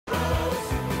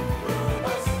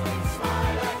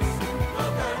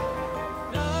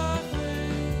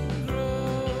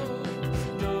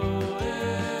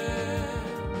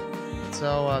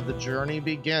so the journey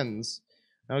begins.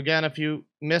 Now, again, if you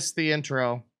missed the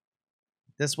intro,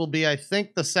 this will be, I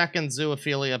think, the second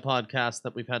zoophilia podcast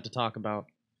that we've had to talk about.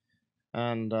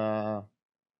 And,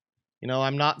 you know,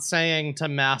 I'm not saying to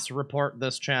mass report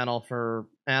this channel for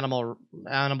animal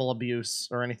abuse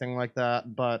or anything like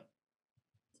that, but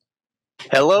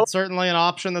hello, it's certainly an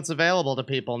option that's available to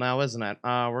people now, isn't it?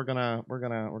 We're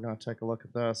gonna take a look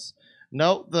at this.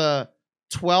 Note the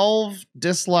 12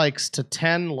 dislikes to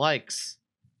 10 likes.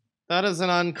 That is an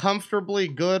uncomfortably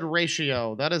good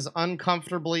ratio. That is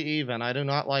uncomfortably even. I do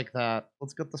not like that.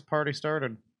 Let's get this party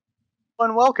started.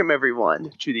 and welcome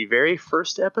everyone to the very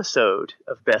first episode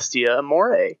of Bestia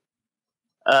Amore.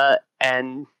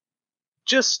 And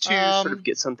just to sort of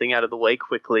get something out of the way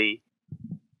quickly.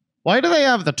 Why do they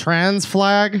have the trans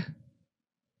flag?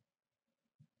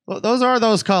 Well, those are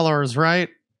those colors, right?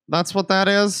 That's what that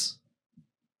is.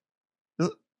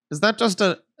 Is that just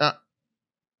a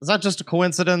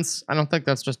coincidence? I don't think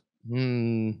that's just.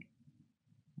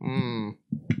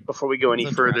 Before we go any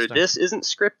further, this isn't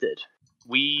scripted.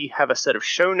 We have a set of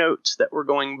show notes that we're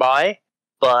going by,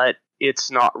 but it's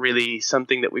not really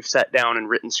something that we've sat down and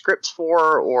written scripts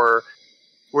for, or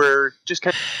we're just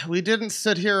kind of... We didn't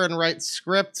sit here and write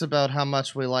scripts about how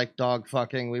much we like dog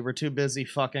fucking. We were too busy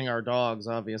fucking our dogs,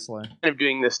 obviously. Kind of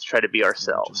doing this to try to be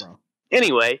ourselves.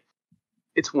 Anyway,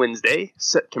 it's Wednesday,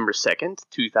 September 2nd,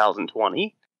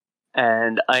 2020,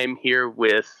 and I'm here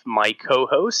with my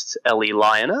co-hosts, Ellie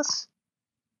Lioness.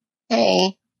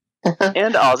 Hey.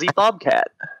 And Ozzy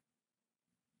Bobcat.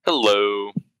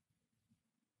 Hello.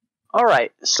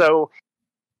 Alright, so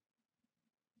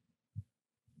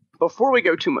before we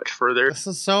go too much further... This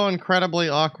is so incredibly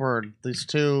awkward. These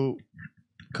two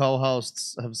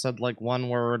co-hosts have said like one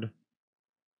word.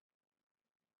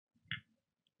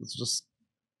 It's just...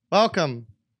 Welcome.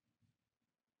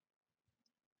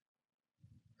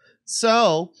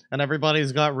 So, and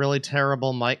everybody's got really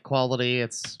terrible mic quality.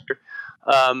 It's...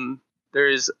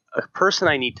 There's a person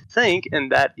I need to thank,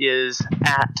 and that is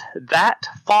at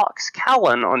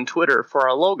 @ThatFoxCallan on Twitter for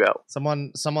our logo.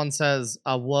 Someone says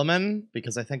a woman,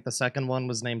 because I think the second one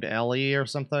was named Ellie or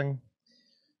something.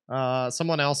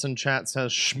 Someone else in chat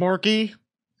says Schmorky.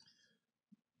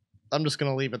 I'm just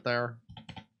gonna leave it there.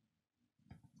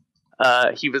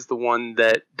 He was the one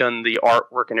that done the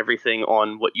artwork and everything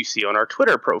on what you see on our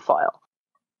Twitter profile.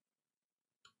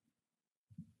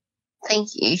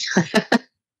 Thank you.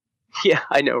 Yeah,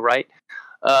 I know, right?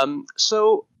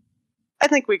 So I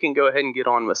think we can go ahead and get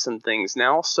on with some things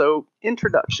now. So,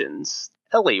 introductions.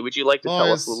 Ellie, would you like to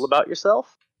tell us a little about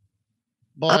yourself?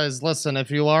 Boys, listen, if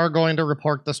you are going to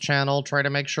report this channel, try to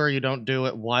make sure you don't do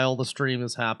it while the stream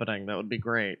is happening. That would be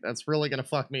great. That's really going to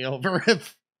fuck me over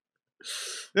if...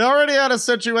 We already had a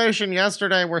situation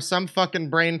yesterday where some fucking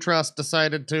brain trust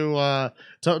decided to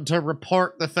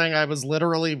report the thing I was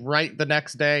literally right the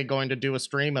next day going to do a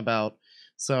stream about.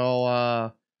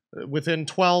 So, within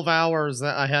 12 hours,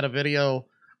 I had a video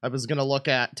I was going to look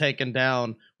at taken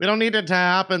down. We don't need it to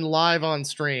happen live on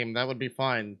stream. That would be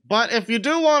fine. But if you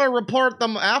do want to report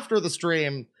them after the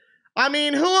stream, I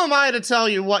mean, who am I to tell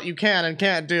you what you can and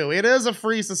can't do? It is a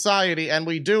free society, and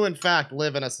we do, in fact,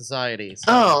 live in a society.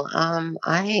 So.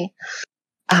 I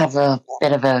have a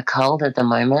bit of a cold at the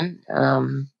moment.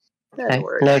 No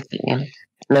COVID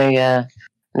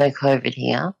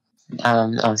here.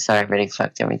 I'm sorry, I really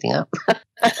fucked everything up.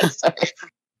 Sorry.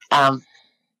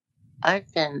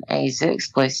 I've been a zoo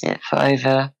exclusive for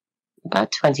over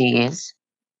about 20 years.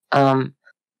 I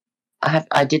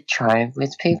did try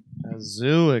with people. A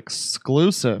zoo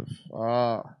exclusive.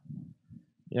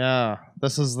 Yeah.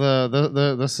 This is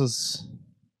this is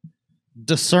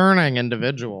discerning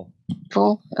individual.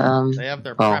 They have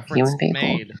their preference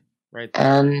made right there.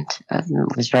 And I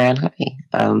was very unhappy.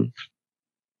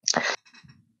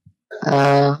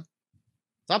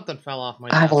 Something fell off my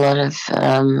I have a lot of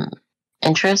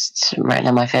interests. Right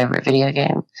now, my favorite video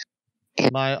game.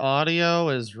 My audio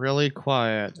is really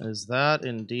quiet. Is that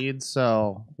indeed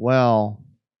so? Well,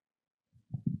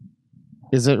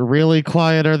 is it really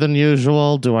quieter than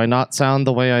usual? Do I not sound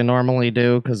the way I normally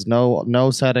do? Because no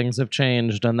settings have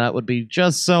changed, and that would be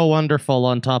just so wonderful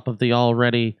on top of the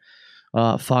already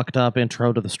fucked up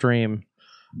intro to the stream.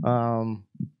 I'm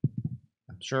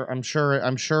sure I'll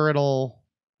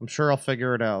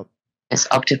figure it out. It's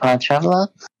Octopi Traveler,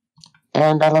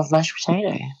 and I love mashed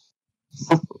potato.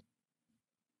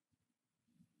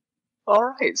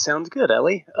 All right, sounds good,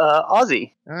 Ellie.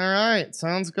 Ozzy. All right,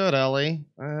 sounds good, Ellie.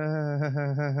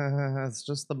 It's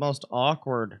just the most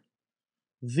awkward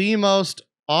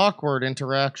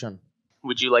interaction.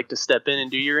 Would you like to step in and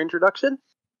do your introduction?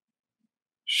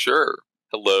 Sure.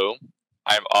 Hello.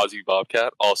 I'm Ozzy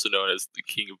Bobcat, also known as the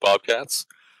King of Bobcats,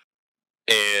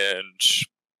 and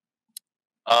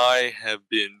I have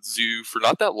been zoo for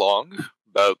not that long,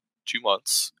 about 2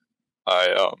 months.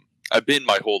 I've been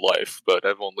my whole life, but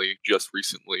I've only just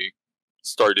recently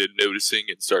started noticing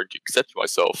and started accepting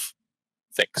myself,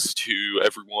 thanks to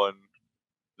everyone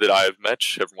that I've met,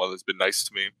 everyone that's been nice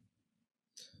to me.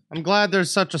 I'm glad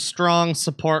there's such a strong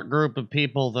support group of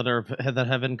people that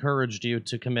have encouraged you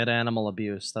to commit animal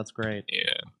abuse. That's great.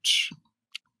 And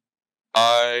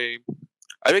I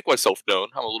make myself known.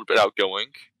 I'm a little bit outgoing,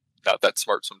 not that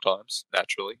smart sometimes,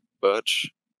 naturally, but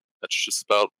that's just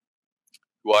about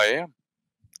who I am.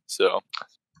 So,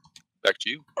 back to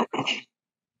you.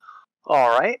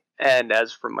 Alright, and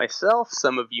as for myself,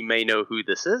 some of you may know who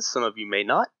this is, some of you may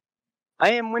not.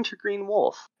 I am Wintergreen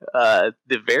Wolf, the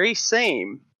very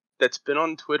same that's been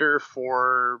on Twitter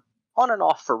for on and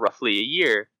off for roughly a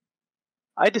year.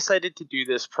 I decided to do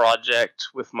this project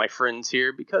with my friends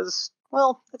here because,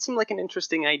 well, that seemed like an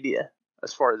interesting idea.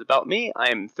 As far as about me,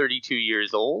 I am 32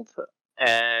 years old,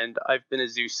 and I've been a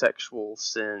zoosexual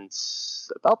since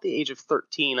about the age of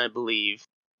 13, I believe,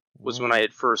 was when I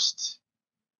had first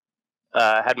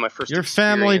had my first. Your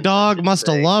family dog must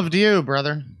have loved you,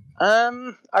 brother.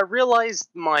 I realized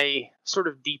my sort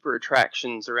of deeper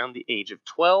attractions around the age of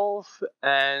 12,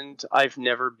 and I've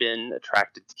never been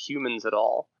attracted to humans at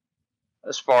all.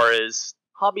 As far as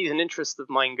hobbies and interests of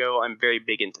mine go, I'm very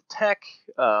big into tech,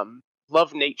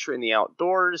 love nature and the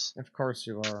outdoors. Of course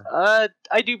you are.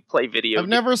 I do play video games. I've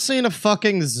never seen a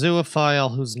fucking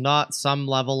zoophile who's not some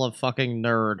level of fucking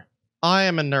nerd. I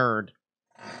am a nerd.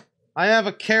 I have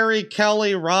a Carrie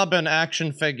Kelly Robin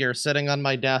action figure sitting on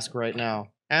my desk right now.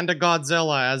 And a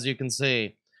Godzilla, as you can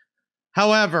see.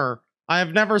 However, I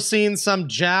have never seen some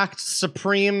jacked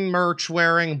Supreme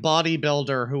merch-wearing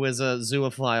bodybuilder who is a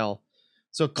zoophile.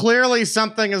 So clearly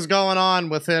something is going on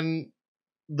within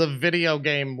the video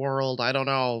game world. I don't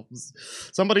know.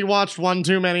 Somebody watched one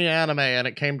too many anime and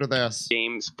it came to this.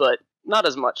 Games, but not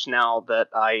as much now that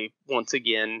I, once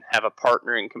again, have a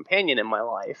partner and companion in my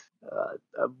life.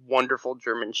 A wonderful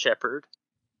German Shepherd.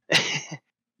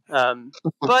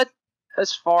 But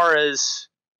as far as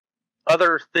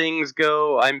other things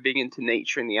go, I'm big into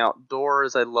nature and the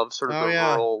outdoors. I love sort of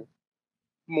rural,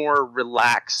 more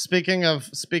relaxed. Speaking of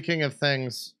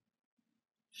things,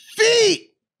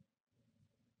 feet.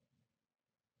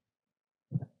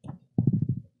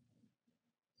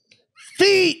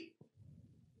 Feet.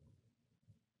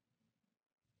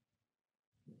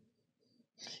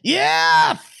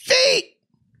 Yeah, feet.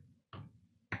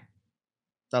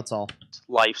 That's all.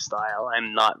 Lifestyle.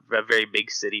 I'm not a very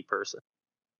big city person.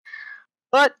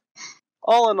 But,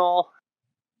 all in all,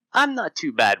 I'm not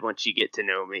too bad once you get to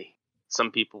know me. Some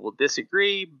people will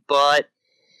disagree, but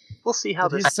we'll see how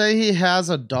Did he say he has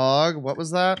a dog? What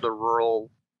was that? The rural,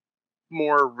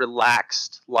 more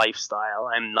relaxed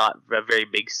lifestyle. I'm not a very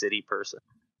big city person.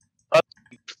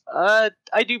 I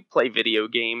do play video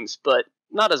games, but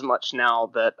not as much now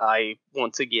that I,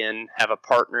 once again, have a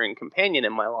partner and companion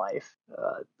in my life.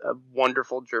 A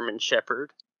wonderful German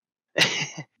Shepherd.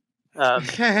 But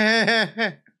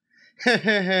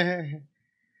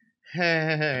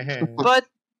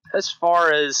as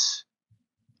far as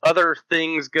other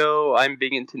things go, I'm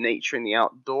big into nature and the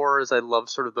outdoors. I love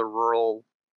sort of the rural,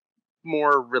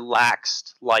 more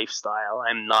relaxed lifestyle.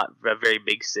 I'm not a very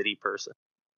big city person.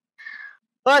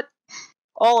 But,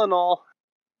 all in all,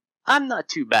 I'm not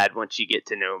too bad once you get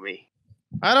to know me.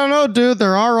 I don't know, dude.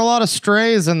 There are a lot of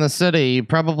strays in the city. You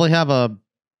probably have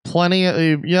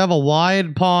you have a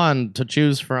wide pond to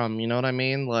choose from. You know what I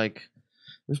mean? Like,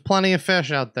 there's plenty of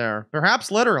fish out there.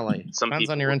 Perhaps literally. Some Depends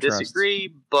people on your will interests.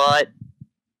 Disagree, but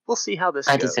we'll see how this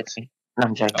goes. I disagree. No,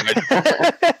 I'm joking.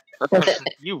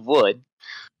 You would.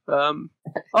 All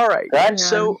right.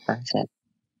 So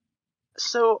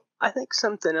I think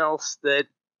something else that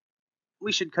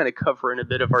we should kind of cover in a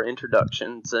bit of our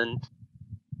introductions, and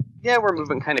yeah, we're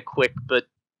moving kind of quick, but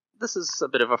this is a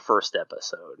bit of a first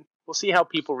episode. We'll see how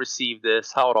people receive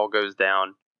this, how it all goes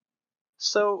down.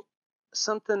 So,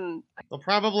 something... They'll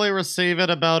probably receive it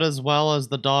about as well as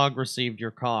the dog received your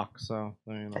cock, so...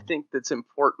 You know. I think that's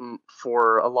important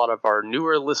for a lot of our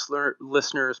newer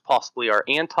listeners, possibly our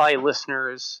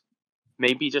anti-listeners,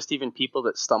 maybe just even people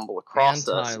that stumble across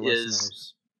us,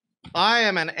 is... I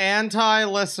am an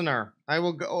anti-listener. I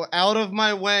will go out of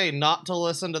my way not to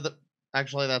listen to the...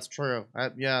 Actually, that's true.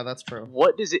 Yeah, that's true.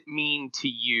 What does it mean to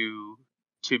you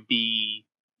to be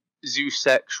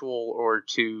zoosexual or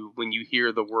to when you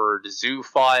hear the word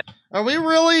zoophile. Are we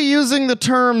really using the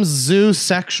term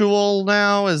zoosexual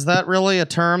now? Is that really a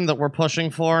term that we're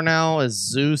pushing for now?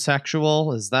 Is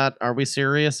zoosexual? Are we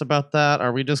serious about that?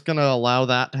 Are we just gonna allow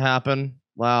that to happen?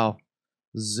 Wow.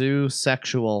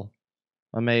 Zoosexual.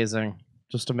 Amazing.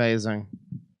 Just amazing.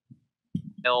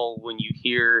 When you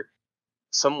hear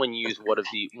someone use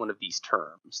one of these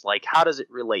terms, like how does it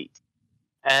relate?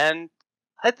 And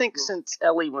I think since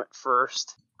Ellie went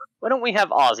first, why don't we have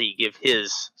Ozzy give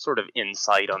his sort of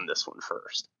insight on this one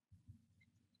first?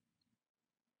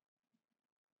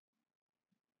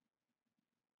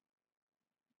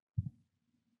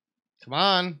 Come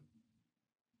on.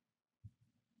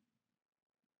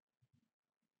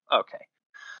 Okay.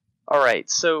 All right.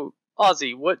 So,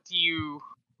 Ozzy, what the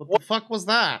fuck was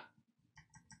that?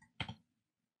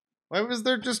 Why was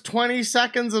there just 20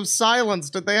 seconds of silence?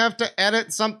 Did they have to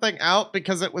edit something out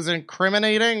because it was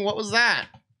incriminating? What was that?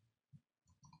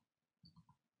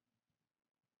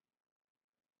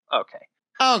 Okay.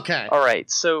 Okay. All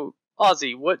right. So,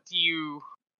 Ozzy, what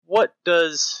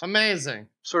does amazing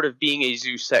sort of being a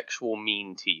zoosexual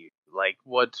mean to you? Like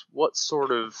what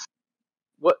sort of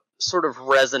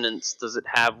resonance does it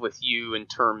have with you in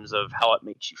terms of how it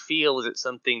makes you feel? Is it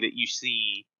something that you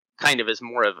see kind of as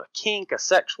more of a kink, a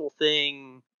sexual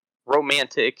thing,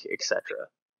 romantic, etc.?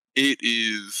 It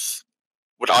is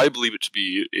what I believe it to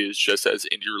be is just as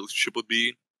any relationship would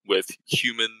be with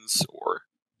humans,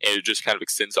 and it just kind of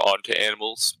extends on to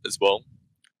animals as well.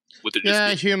 With it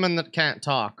a human that can't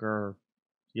talk or,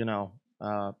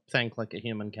 think like a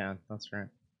human can. That's right.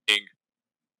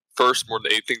 First, more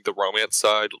than anything, the romance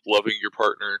side, loving your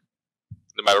partner,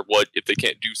 no matter what. If they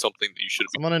can't do something that you should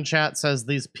be. Someone in chat says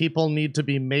these people need to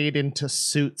be made into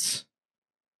suits.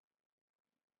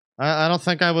 I don't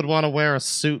think I would want to wear a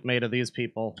suit made of these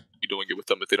people. Be doing it with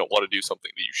them if they don't want to do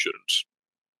something that you shouldn't.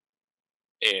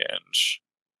 And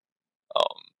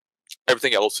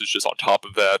everything else is just on top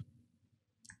of that.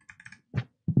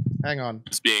 Hang on.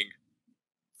 Just being,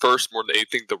 first, more than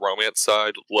anything, the romance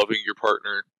side, loving your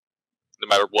partner, no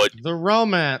matter what. The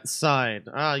romance side.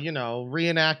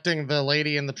 Reenacting the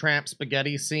Lady and the Tramp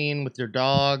spaghetti scene with your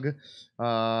dog.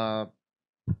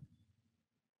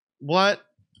 What?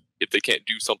 If they can't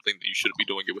do something that you shouldn't be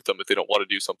doing it with them, if they don't want to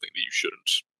do something that you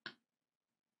shouldn't.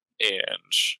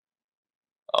 And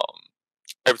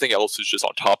everything else is just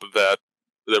on top of that.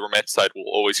 The romance side will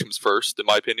always comes first, in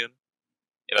my opinion.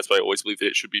 And that's why I always believe that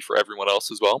it should be for everyone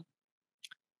else as well.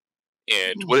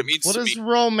 And what it means what to is me...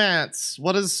 romance?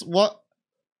 What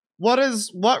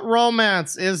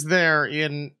romance is there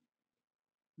in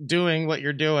doing what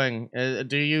you're doing?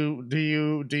 Do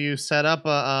you set up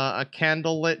a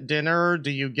candlelit dinner?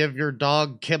 Do you give your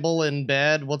dog kibble in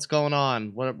bed? What's going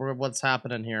on? What's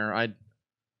happening here?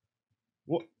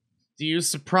 Do you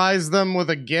surprise them with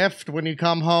a gift when you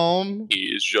come home?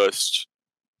 He is just...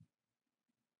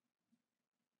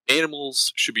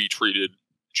 Animals should be treated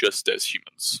just as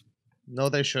humans. No,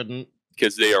 they shouldn't.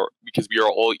 Because we are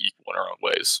all equal in our own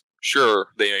ways. Sure,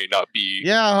 they may not be.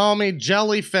 Yeah, homie,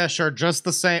 jellyfish are just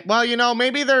the same. Well,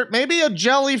 maybe a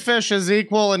jellyfish is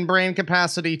equal in brain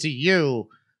capacity to you,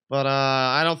 but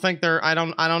I don't think they're. I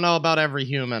don't know about every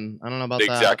human. I don't know about the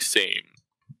that. Exact same,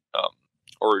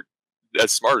 or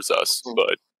as smart as us,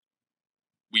 but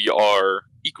we are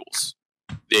equals.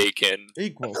 They can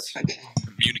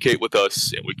communicate with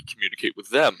us, and we can communicate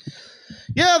with them.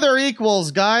 Yeah, they're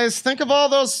equals, guys. Think of all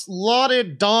those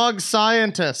lauded dog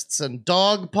scientists and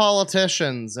dog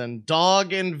politicians and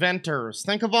dog inventors.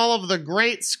 Think of all of the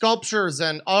great sculptures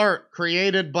and art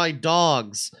created by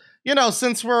dogs.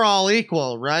 Since we're all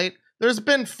equal, right? There's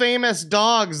been famous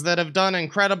dogs that have done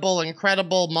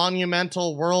incredible,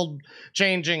 monumental,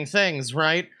 world-changing things,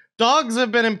 right? Dogs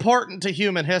have been important to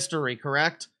human history,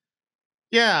 correct?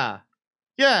 Yeah,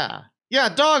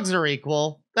 dogs are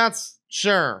equal. That's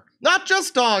sure. Not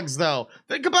just dogs, though.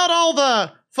 Think about all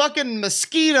the fucking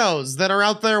mosquitoes that are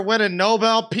out there winning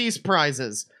Nobel Peace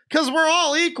Prizes. Because we're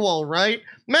all equal, right?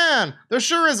 Man, there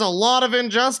sure is a lot of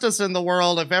injustice in the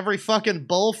world if every fucking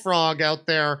bullfrog out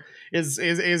there is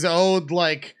owed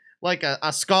like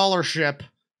a scholarship.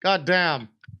 God damn.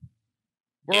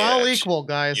 We're all equal,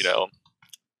 guys.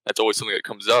 That's always something that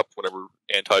comes up whenever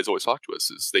antis always talk to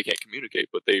us, is they can't communicate,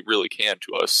 but they really can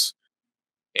to us.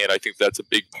 And I think that's a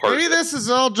big part. Maybe this is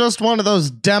all just one of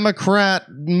those Democrat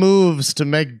moves to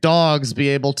make dogs be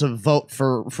able to vote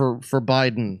for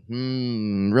Biden.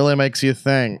 Really makes you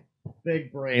think.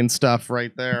 Big brain stuff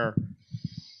right there.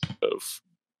 Of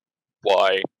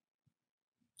why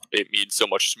it means so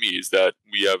much to me is that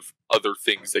we have other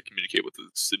things that communicate with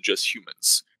us than just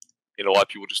humans. And a lot of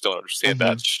people just don't understand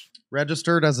that.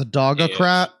 Registered as a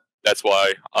dogocrat. That's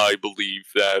why I believe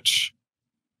that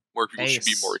more people should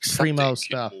be more accepting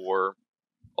and more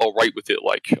alright with it.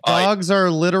 Like, dogs are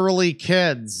literally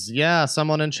kids. Yeah,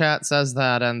 someone in chat says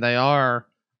that, and they are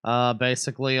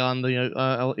basically on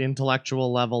the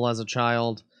intellectual level as a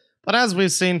child. But as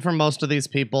we've seen from most of these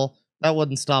people, that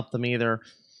wouldn't stop them either.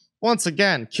 Once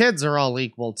again, kids are all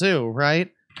equal too,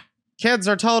 right? Kids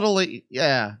are totally,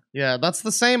 yeah, that's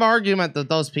the same argument that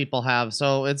those people have,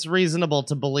 so it's reasonable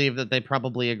to believe that they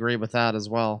probably agree with that as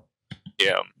well.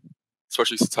 Yeah,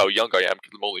 especially since how young I am,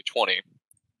 because I'm only 20.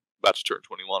 About to turn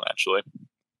 21, actually.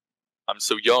 I'm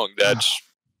so young that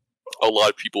a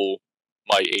lot of people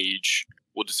my age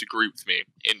will disagree with me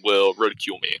and will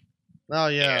ridicule me. Oh,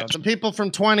 yeah. The people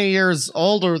from 20 years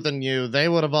older than you, they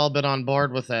would have all been on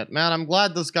board with it. Man, I'm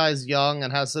glad this guy's young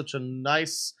and has such a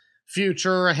nice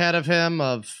future ahead of him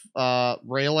of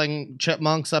railing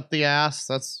chipmunks up the ass.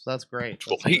 That's great.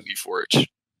 People hate me for it,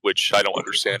 which I don't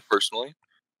understand personally.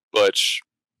 But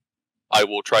I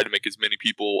will try to make as many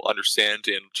people understand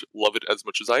and love it as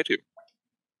much as I do.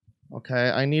 Okay,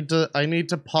 I need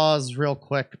to pause real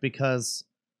quick because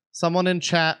someone in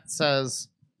chat says,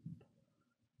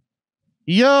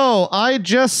 "Yo, I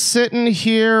just sitting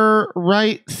here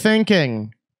right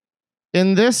thinking.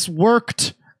 In this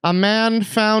worked, a man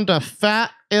found a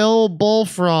fat, ill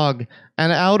bullfrog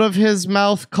and out of his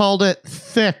mouth called it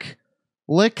thick,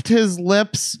 licked his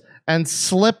lips, and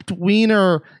slipped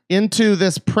wiener into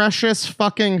this precious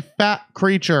fucking fat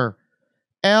creature.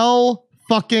 El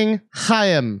fucking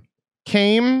Chaim.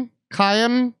 Chaim?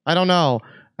 I don't know.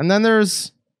 And then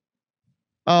there's...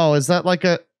 Oh, is that like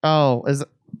a... Oh, is it...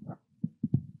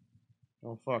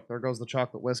 Oh, fuck. There goes the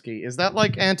chocolate whiskey. Is that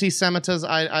like anti-Semitism?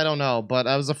 I don't know. But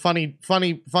that was a funny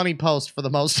post for the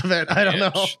most of it. I don't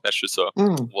know. That's just a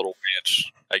little rant,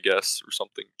 I guess, or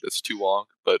something that's too long.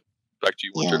 But back to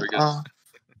you, Winter, I guess.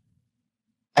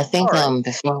 I think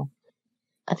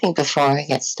before I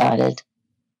get started,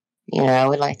 I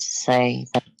would like to say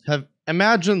that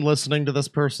imagine listening to this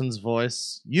person's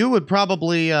voice. You would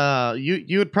probably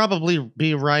you would probably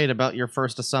be right about your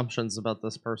first assumptions about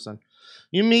this person.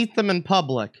 You meet them in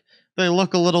public. They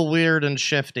look a little weird and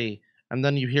shifty, and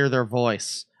then you hear their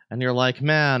voice, and you're like,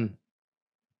 "Man,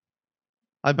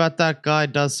 I bet that guy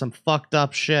does some fucked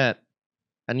up shit."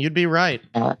 And you'd be right.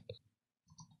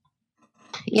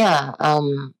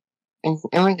 In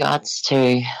regards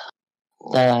to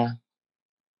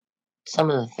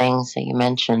some of the things that you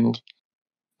mentioned,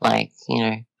 like,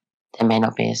 they may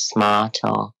not be as smart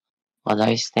or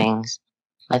those things,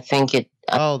 I think it...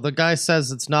 Oh, the guy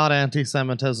says it's not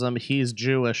anti-Semitism, he's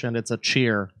Jewish, and it's a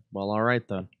cheer. Well, alright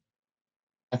then.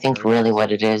 I think really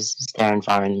what it is their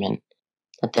environment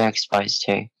that they're exposed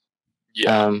to.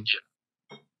 Yeah.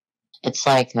 It's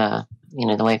like, the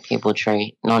way people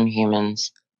treat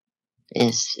non-humans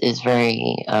is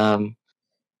very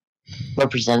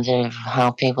representative of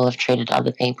how people have treated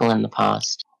other people in the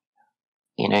past.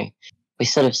 We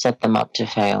sort of set them up to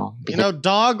fail.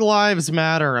 Dog lives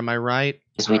matter, am I right?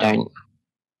 Because we don't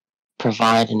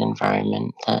provide an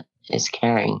environment that is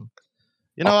caring.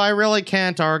 I really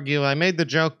can't argue. I made the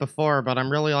joke before, but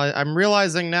I'm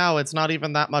realizing now it's not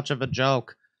even that much of a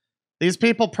joke. These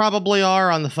people probably are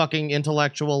on the fucking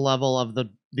intellectual level of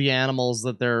the animals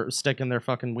that they're sticking their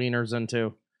fucking wieners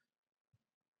into.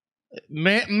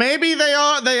 Maybe they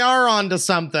are onto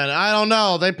something. I don't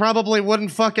know. They probably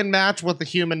wouldn't fucking match with a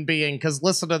human being, because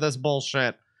listen to this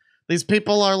bullshit. These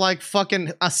people are like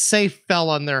fucking a safe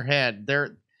fell on their head.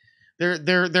 They're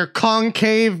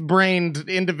concave-brained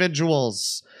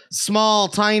individuals. Small,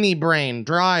 tiny brain,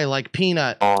 dry like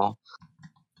peanut. Or,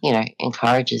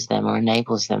 encourages them or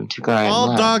enables them to grow.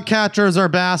 All dog catchers are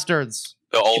bastards.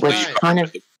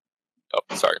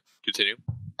 Sorry. Continue.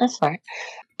 That's right.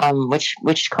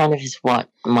 Which kind of is what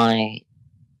my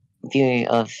view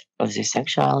of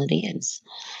sexuality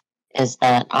is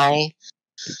that I'm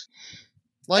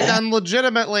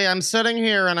sitting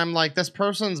here and I'm like, this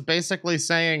person's basically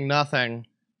saying nothing.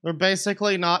 They're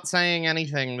basically not saying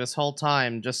anything this whole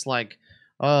time, just like,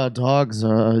 dogs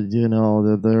are,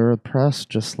 they're oppressed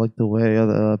just like the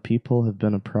way people have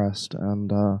been oppressed, and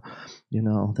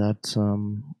that's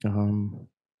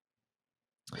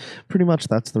pretty much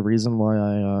that's the reason why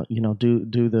I do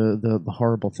the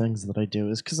horrible things that I do,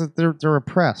 is because they're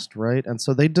oppressed, right? And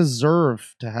so they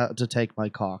deserve to take my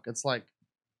cock. It's like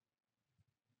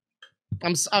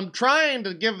I'm trying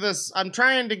to give this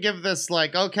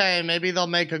like, okay, maybe they'll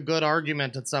make a good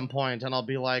argument at some point, and I'll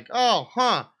be like, oh,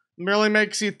 huh. really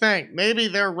makes you think. Maybe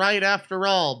they're right after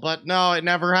all, but no, it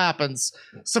never happens.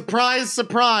 Surprise,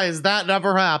 surprise, that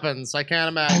never happens. I can't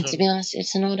imagine. To be honest,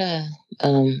 it's not a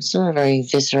very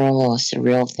visceral or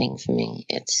surreal thing for me.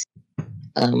 It's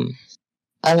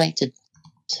I like to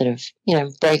sort of,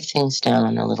 break things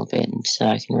down a little bit so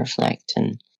I can reflect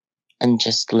and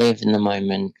just live in the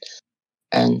moment.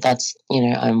 And that's,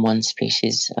 I'm one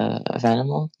species of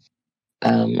animal.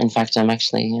 In fact, I'm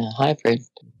actually a hybrid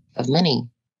of many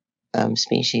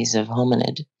species of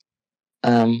hominid.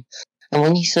 And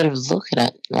when you sort of look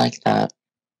at it like that,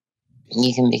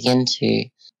 you can begin to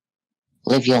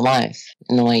live your life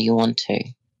in the way you want to.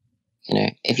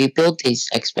 If you build these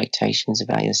expectations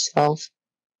about yourself,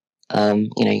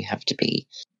 you have to be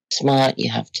smart, you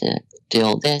have to do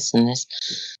all this and this.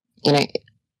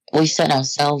 We set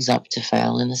ourselves up to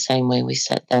fail in the same way we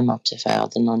set them up to fail,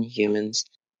 the non-humans.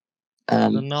 The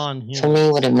non-humans. For me,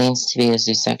 what it means to be a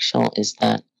zoosexual is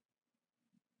that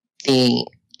the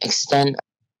extent...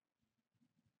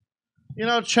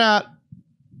 Chat,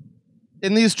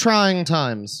 in these trying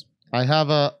times, I have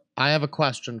a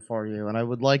question for you, and I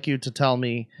would like you to tell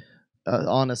me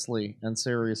honestly and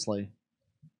seriously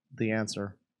the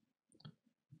answer.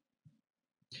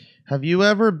 Have you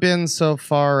ever been so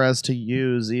far as to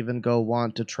use, even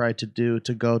want to try to do,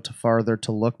 to go to farther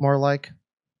to look more like?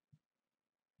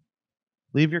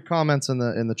 Leave your comments in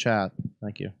the chat.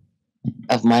 Thank you.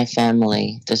 Of my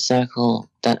family, the circle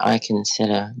that I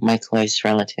consider my close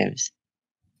relatives,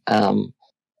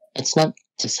 it's not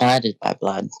decided by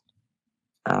blood.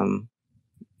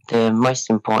 The most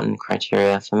important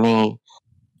criteria for me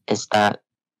is that,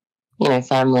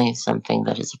 family is something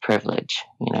that is a privilege.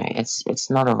 It's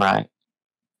not a right.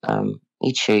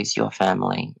 You choose your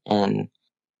family, and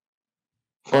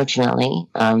fortunately,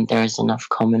 there is enough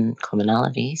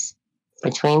commonalities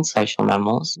between social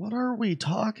mammals. What are we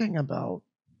talking about?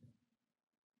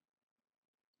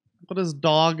 What is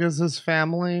dog as his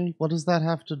family? What does that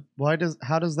have to...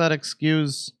 How does that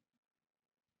excuse...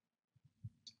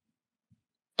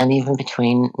 And even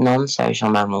between non-social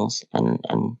mammals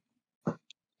and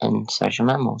social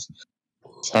mammals.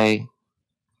 So,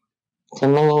 to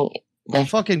me, they're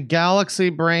fucking galaxy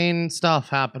brain stuff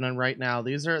happening right now.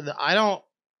 These are I don't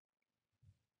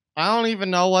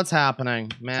even know what's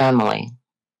happening, man. family,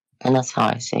 and that's how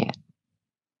I see it.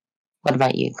 What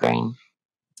about you, Green?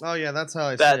 Oh yeah, that's how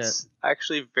I see it. That's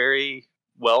actually very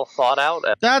well thought out.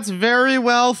 That's very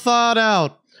well thought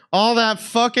out. All that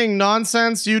fucking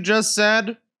nonsense you just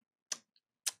said,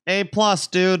 A+,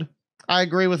 dude. I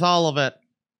agree with all of it.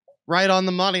 Right on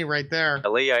the money right there.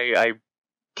 Ellie, I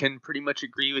can pretty much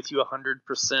agree with you 100%.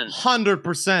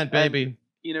 100%, baby.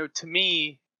 And, to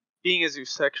me, being a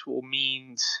zoosexual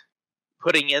means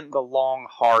putting in the long,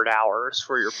 hard hours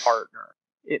for your partner.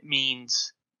 It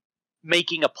means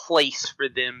making a place for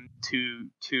them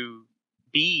to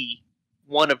be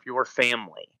one of your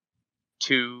family.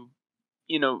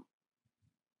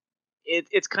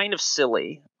 It's kind of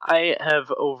silly. I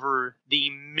have, over the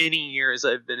many years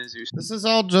I've been a zoosexual... This is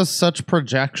all just such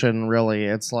projection, really.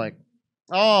 It's like,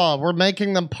 oh, we're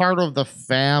making them part of the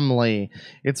family.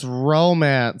 It's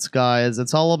romance, guys.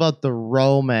 It's all about the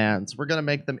romance. We're going to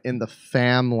make them in the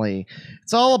family.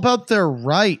 It's all about their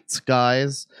rights,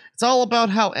 guys. It's all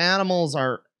about how animals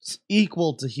are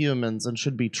equal to humans and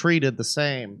should be treated the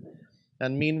same.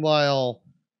 And meanwhile,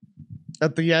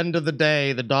 at the end of the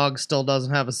day, the dog still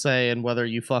doesn't have a say in whether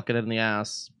you fuck it in the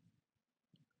ass.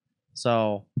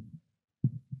 So,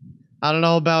 I don't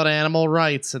know about animal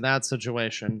rights in that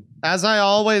situation. As I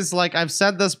always, I've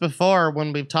said this before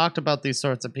when we've talked about these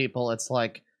sorts of people, it's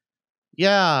like,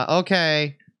 yeah,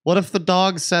 okay, what if the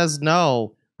dog says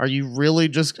no? Are you really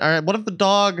just... All right, what if the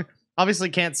dog obviously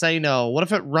can't say no? What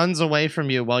if it runs away from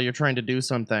you while you're trying to do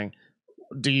something?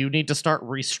 Do you need to start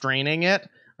restraining it?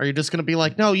 Are you just going to be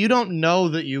like, no, you don't know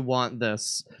that you want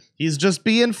this. He's just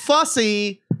being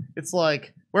fussy. It's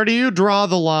like, where do you draw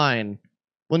the line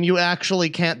when you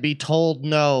actually can't be told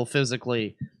no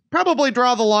physically? Probably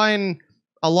draw the line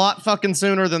a lot fucking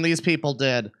sooner than these people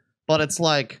did. But it's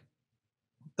like,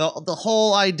 the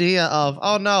whole idea of,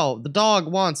 oh no, the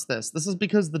dog wants this. This is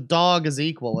because the dog is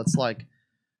equal. It's like,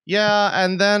 yeah,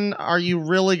 and then are you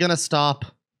really going to stop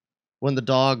when the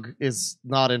dog is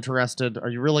not interested? Are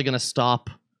you really going to stop?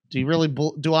 Do you really...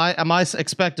 am I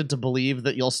expected to believe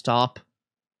that you'll stop?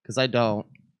 Because I don't.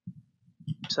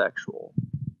 Sexual.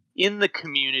 In the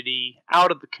community,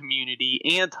 out of the community,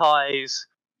 antis,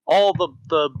 all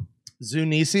the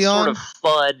Zunision? sort of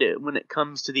FUD when it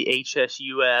comes to the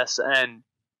HSUS. And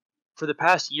for the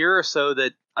past year or so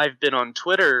that I've been on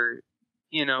Twitter,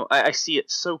 I see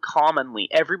it so commonly.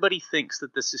 Everybody thinks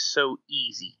that this is so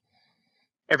easy.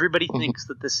 Everybody thinks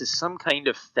that this is some kind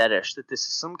of fetish, that this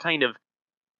is some kind of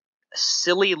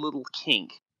silly little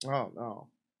kink. Oh no.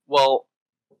 Well,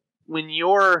 when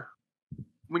your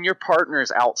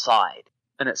partner's outside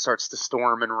and it starts to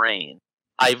storm and rain,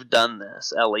 I've done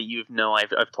this, Ellie.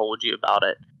 I've told you about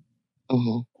it.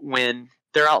 Mm-hmm. When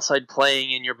they're outside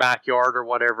playing in your backyard or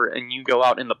whatever, and you go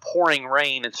out in the pouring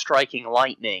rain and striking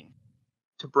lightning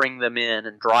to bring them in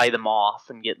and dry them off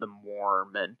and get them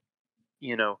warm, and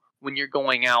when you're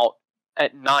going out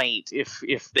at night, if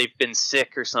they've been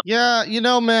sick or something. Yeah,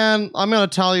 man, I'm gonna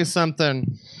tell you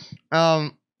something.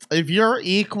 If your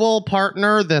equal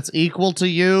partner that's equal to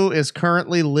you is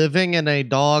currently living in a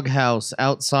doghouse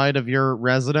outside of your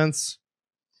residence,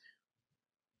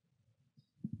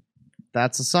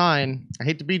 that's a sign. I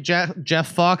hate to be Jeff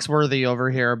Foxworthy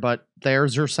over here, but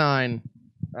there's your sign.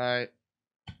 All right.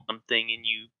 Something, and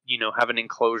you have an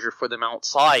enclosure for them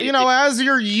outside. As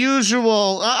your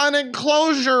usual, an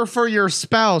enclosure for your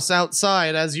spouse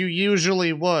outside, as you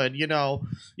usually would.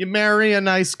 You marry a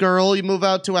nice girl, you move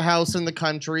out to a house in the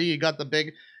country. You got the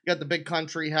big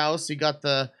country house. You got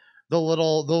the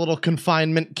little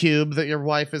confinement cube that your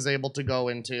wife is able to go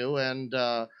into, and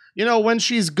when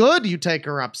she's good, you take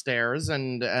her upstairs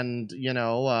and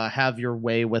have your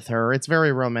way with her. It's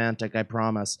very romantic, I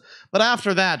promise. But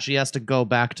after that, she has to go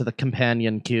back to the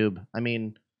companion cube. I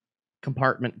mean,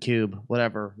 compartment cube,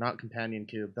 whatever. Not companion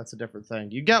cube. That's a different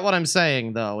thing. You get what I'm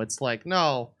saying, though. It's like,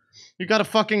 no, you got a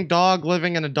fucking dog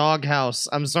living in a doghouse.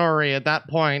 I'm sorry, at that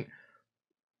point.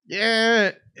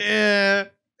 I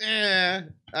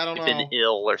don't know. Been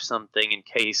ill or something in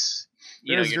case.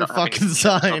 There's you're your not having fucking to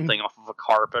sign. Something off of a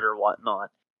carpet or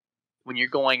whatnot. When you're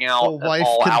going out A at wife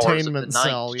all hours of the containment night,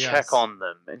 cell, yes. check on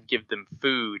them and give them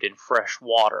food and fresh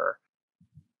water.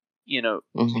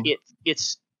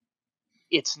 It's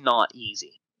not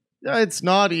easy. Yeah, it's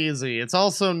not easy. It's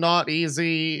also not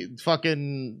easy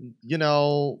fucking,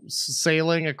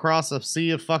 sailing across a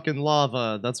sea of fucking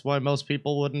lava. That's why most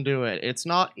people wouldn't do it. It's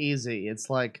not easy.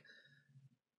 It's like,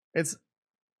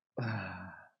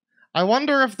 I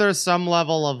wonder if there's some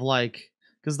level of like,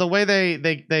 because the way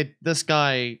this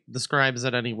guy describes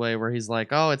it anyway, where he's like,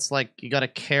 oh, it's like you gotta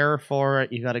care for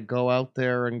it, you gotta go out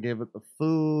there and give it the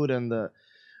food and the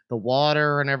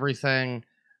water and everything.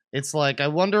 It's like, I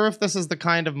wonder if this is the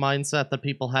kind of mindset that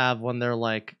people have when they're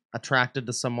like attracted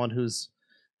to someone who's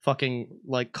fucking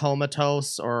like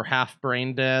comatose or half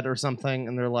brain dead or something,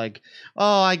 and they're like,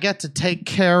 oh, I get to take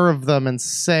care of them and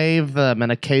save them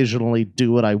and occasionally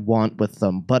do what I want with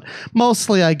them, but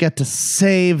mostly I get to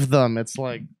save them. It's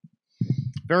like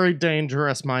very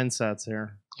dangerous mindsets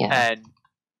here. Yeah. And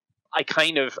I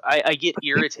I get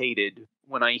irritated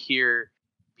when I hear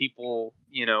people,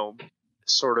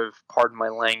 sort of, pardon my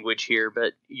language here,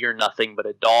 but you're nothing but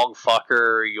a dog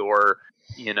fucker,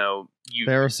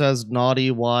 Bear says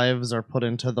naughty wives are put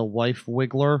into the wife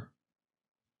wiggler.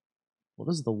 What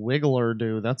does the wiggler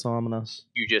do? That's ominous.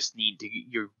 You just need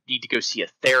to go see a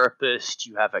therapist.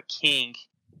 You have a kink.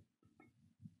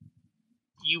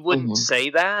 You wouldn't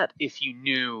say that if you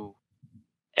knew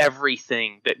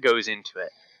everything that goes into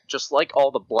it. Just like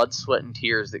all the blood, sweat, and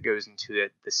tears that goes into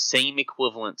it, the same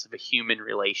equivalence of a human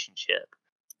relationship,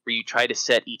 where you try to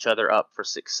set each other up for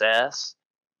success.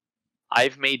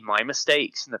 I've made my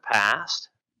mistakes in the past,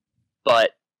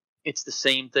 but it's the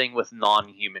same thing with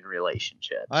non-human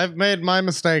relationships. I've made my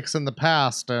mistakes in the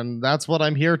past, and that's what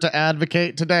I'm here to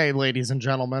advocate today, ladies and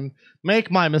gentlemen.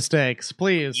 Make my mistakes,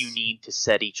 please. You need to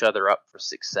set each other up for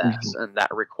success, and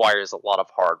that requires a lot of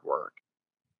hard work.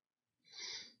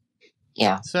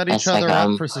 Yeah. Set each other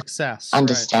up for success.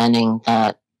 Understanding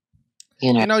that,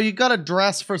 you gotta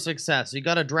dress for success. You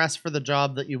gotta dress for the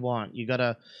job that you want. You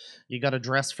gotta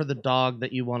dress for the dog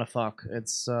that you want to fuck.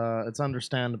 It's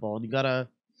understandable. You gotta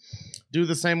do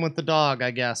the same with the dog,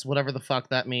 I guess. Whatever the fuck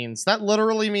that means. That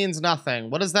literally means nothing.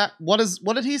 What is that? What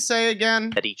did he say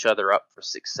again? Set each other up for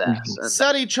success.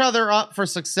 Set each other up for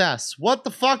success. What the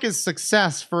fuck is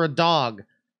success for a dog?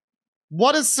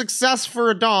 What is success for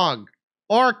a dog?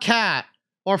 Or a cat?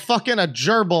 Or fucking a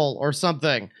gerbil or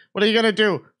something? What are you gonna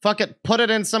do? Fuck it, put it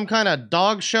in some kind of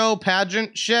dog show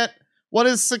pageant shit? What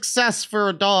is success for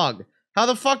a dog? How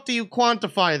the fuck do you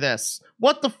quantify this?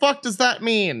 What the fuck does that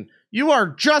mean? You are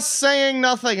just saying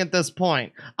nothing at this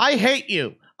point. I hate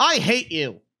you. I hate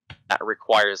you. That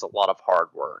requires a lot of hard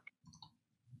work.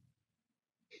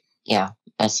 Yeah,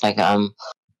 it's like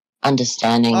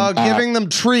understanding that, giving them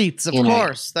treats, of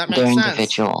course. That makes sense. They're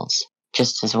individuals,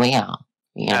 just as we are.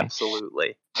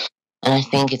 Absolutely. And I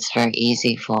think it's very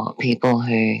easy for people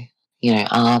who,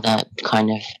 are that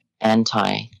kind of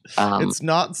It's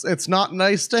not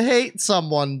nice to hate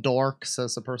someone, dork,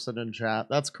 says the person in chat.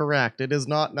 That's correct. It is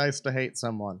not nice to hate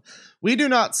someone. We do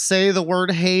not say the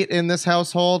word hate in this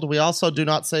household. We also do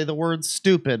not say the word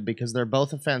stupid because they're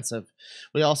both offensive.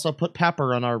 We also put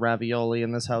pepper on our ravioli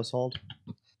in this household.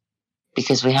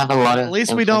 Because we have a lot of at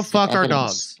least we don't fuck our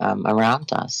dogs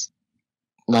around us.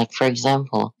 Like, for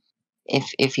example,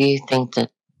 if you think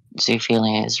that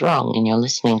zoophilia is wrong and you're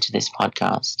listening to this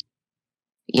podcast,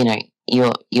 you know,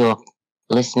 you're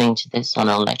listening to this on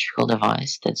an electrical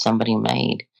device that somebody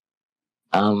made,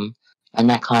 and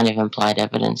that kind of implied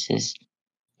evidence is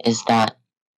that,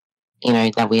 you know,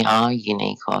 that we are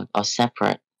unique or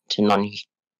separate to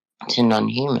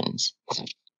non-humans.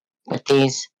 But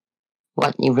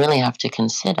what you really have to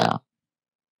consider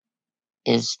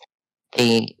is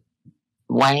the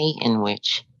way in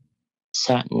which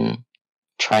certain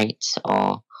traits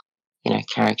or, you know,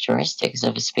 characteristics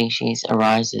of a species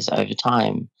arises over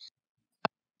time.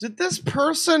 Did this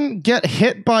person get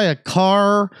hit by a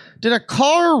car? Did a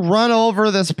car run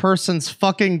over this person's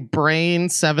fucking brain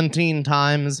 17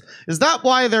 times? Is that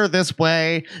why they're this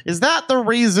way? Is that the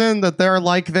reason that they're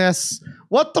like this?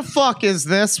 What the fuck is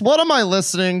this? What am I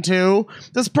listening to?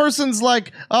 This person's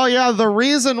like, oh yeah, the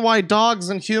reason why dogs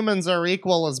and humans are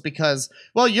equal is because,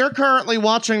 well, you're currently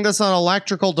watching this on an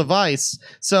electrical device,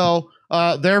 so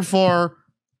therefore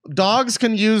dogs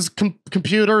can use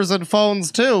computers and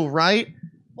phones too, right?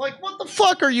 Like, what the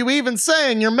fuck are you even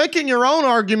saying? You're making your own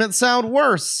argument sound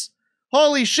worse.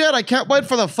 Holy shit, I can't wait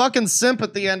for the fucking simp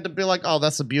at the end to be like, oh,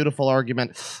 that's a beautiful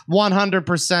argument.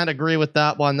 100% agree with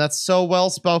that one. That's so well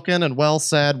spoken and well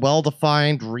said, well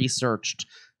defined, researched.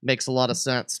 Makes a lot of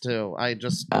sense, too. I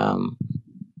just...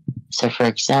 So, for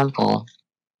example,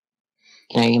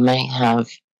 you know, you may have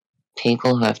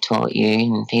people who have taught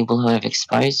you and people who have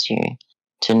exposed you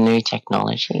to new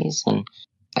technologies,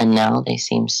 and now they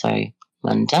seem so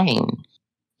mundane.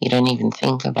 You don't even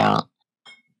think about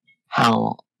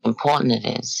how important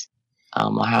it is,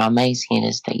 or how amazing it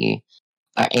is that you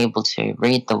are able to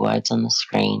read the words on the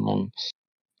screen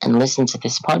and listen to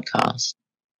this podcast.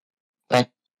 But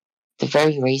the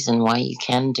very reason why you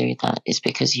can do that is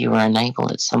because you were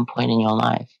enabled at some point in your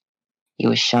life. You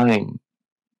were shown,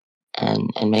 and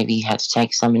maybe you had to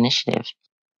take some initiative.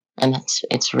 And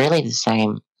it's really the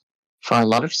same for a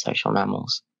lot of social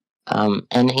mammals.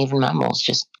 And even mammals,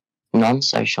 just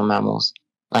non-social mammals,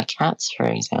 like cats, for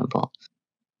example.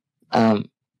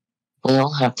 We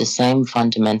all have the same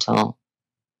fundamental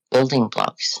building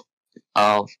blocks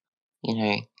of, you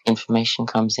know, information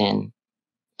comes in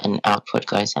and output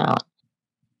goes out.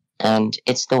 And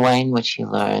it's the way in which you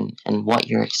learn and what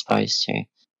you're exposed to,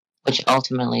 which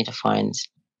ultimately defines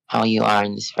how you are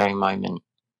in this very moment.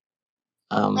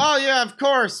 Oh yeah, of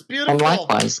course, beautiful. And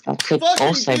likewise, that could fucking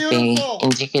also beautiful. be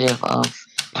indicative of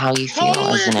how you feel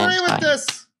Totally as an agree anti. with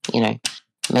this. You know,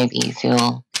 maybe you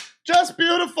feel just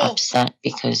beautiful, upset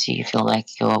because you feel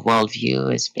like your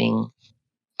worldview is being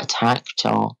attacked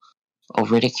or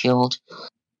ridiculed.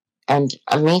 And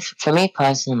for me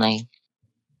personally,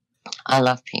 I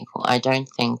love people. I don't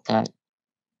think that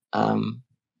I'm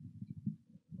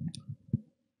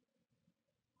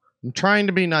trying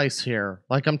to be nice here.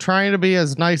 Like, I'm trying to be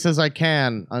as nice as I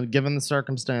can, given the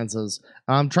circumstances.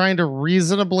 I'm trying to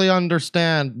reasonably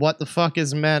understand what the fuck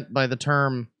is meant by the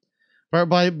term,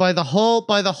 by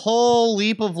the whole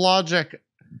leap of logic,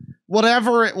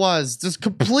 whatever it was, this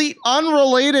complete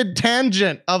unrelated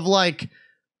tangent of like,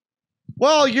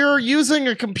 well, you're using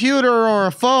a computer or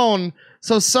a phone,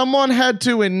 so someone had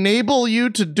to enable you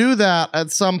to do that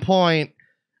at some point,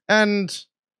 and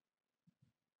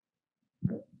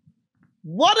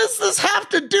what does this have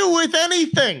to do with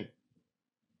anything?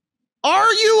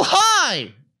 Are you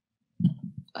high?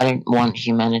 I don't want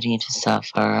humanity to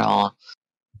suffer or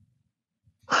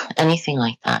anything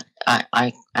like that.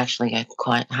 I actually get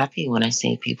quite happy when I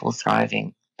see people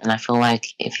thriving. And I feel like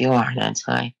if you are an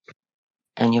anti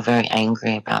and you're very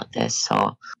angry about this,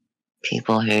 or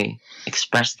people who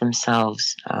express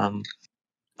themselves,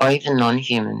 or even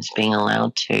non-humans being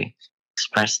allowed to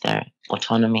express their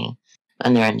autonomy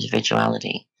and their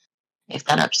individuality, if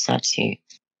that upsets you,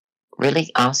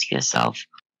 really ask yourself,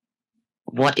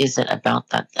 what is it about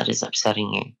that is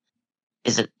upsetting you?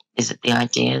 Is it the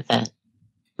idea that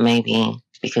maybe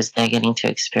because they're getting to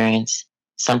experience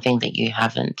something that you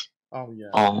haven't? Oh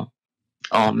yeah.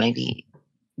 Or maybe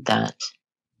that...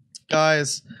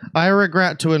 Guys, I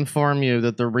regret to inform you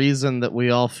that the reason that we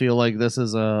all feel like this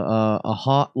is a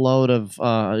hot load of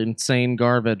insane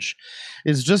garbage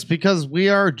is just because we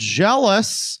are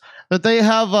jealous that they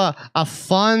have a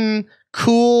fun,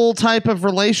 cool type of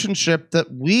relationship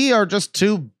that we are just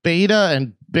too beta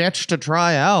and bitch to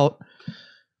try out.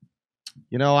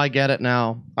 You know, I get it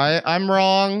now. I'm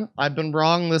wrong. I've been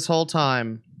wrong this whole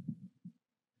time.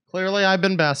 Clearly, I've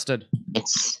been bested.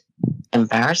 It's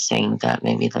embarrassing that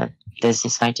maybe there's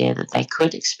this idea that they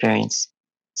could experience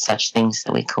such things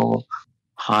that we call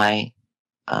high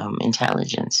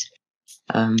intelligence.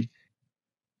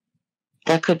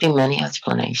 There could be many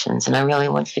explanations, and I really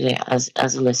want you to, as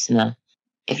a listener,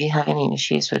 if you have any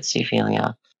issues with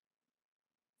zoophilia,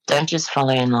 don't just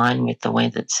follow in line with the way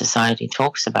that society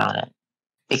talks about it,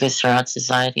 because throughout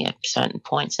society, at certain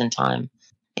points in time,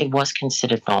 it was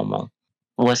considered normal,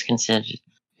 it was considered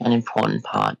an important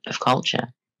part of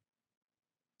culture.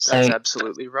 So, that's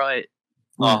absolutely right.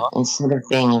 Instead of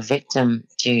being a victim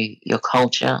to your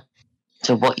culture,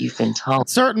 to what you've been told. At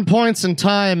certain points in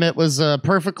time, it was a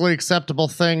perfectly acceptable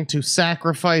thing to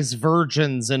sacrifice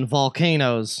virgins in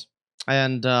volcanoes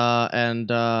and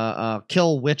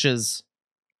kill witches.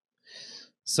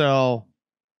 So,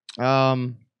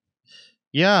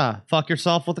 yeah, fuck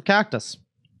yourself with a cactus.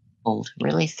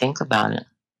 Really think about it,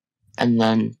 and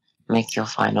then make your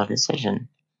final decision,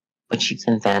 which you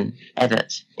can then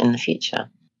edit in the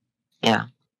future. Yeah.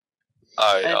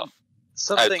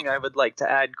 Something I would like to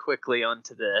add quickly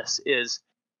onto this is,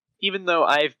 even though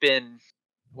I've been,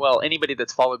 well, anybody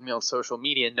that's followed me on social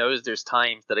media knows there's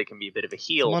times that I can be a bit of a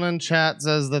heel. Someone in chat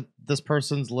says that this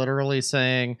person's literally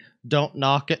saying, don't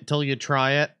knock it till you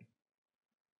try it.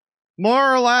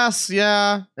 More or less,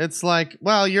 yeah. It's like,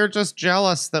 well, you're just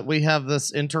jealous that we have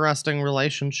this interesting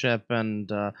relationship.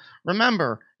 And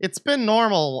remember, it's been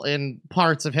normal in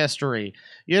parts of history.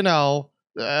 You know,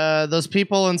 those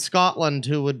people in Scotland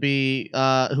who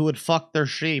would fuck their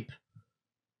sheep.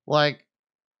 Like,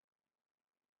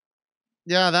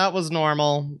 yeah, that was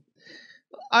normal.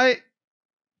 You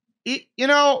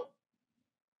know,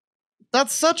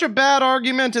 that's such a bad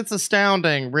argument, it's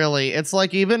astounding, really. It's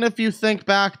like, even if you think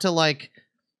back to, like,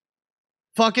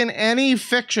 fucking any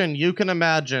fiction you can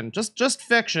imagine. Just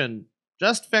fiction.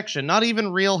 Just fiction. Not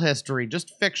even real history.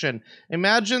 Just fiction.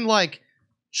 Imagine, like,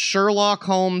 Sherlock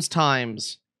Holmes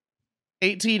times.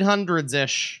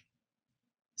 1800s-ish.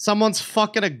 Someone's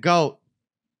fucking a goat.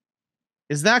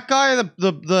 Is that guy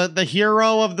the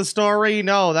hero of the story?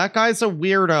 No, that guy's a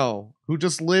weirdo who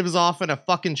just lives off in a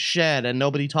fucking shed and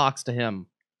nobody talks to him.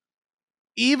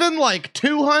 Even like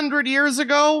 200 years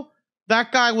ago,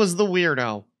 that guy was the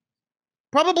weirdo.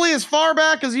 Probably as far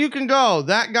back as you can go,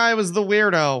 that guy was the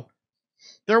weirdo.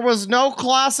 There was no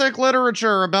classic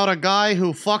literature about a guy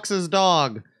who fucks his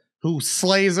dog, who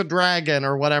slays a dragon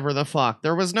or whatever the fuck.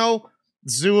 There was no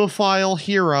zoophile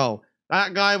hero.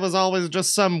 That guy was always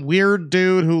just some weird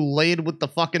dude who laid with the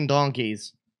fucking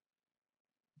donkeys.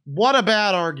 What a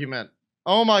bad argument.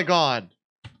 Oh my god.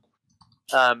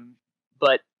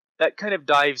 But that kind of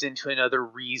dives into another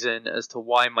reason as to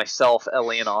why myself,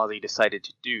 Ellie, and Ozzy decided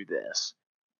to do this.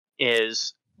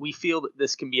 Is we feel that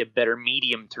this can be a better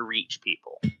medium to reach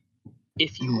people.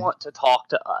 If you want to talk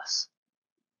to us,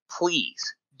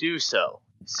 please do so.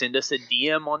 Send us a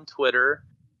DM on Twitter.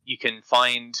 You can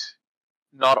find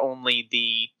not only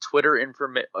the Twitter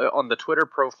on the Twitter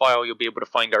profile, you'll be able to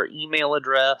find our email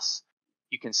address.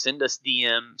 You can send us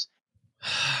DMs.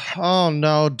 Oh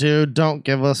no, dude, don't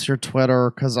give us your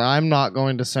Twitter, because I'm not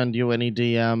going to send you any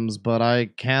DMs, but I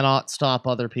cannot stop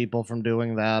other people from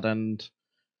doing that, and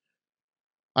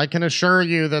I can assure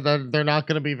you that they're not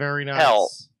going to be very nice.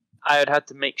 Hell, I would have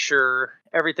to make sure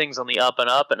everything's on the up and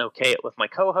up and okay it with my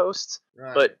co-hosts,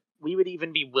 right. But we would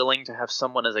even be willing to have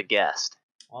someone as a guest.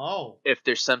 Oh. If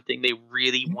there's something they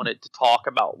really wanted to talk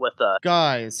about with us.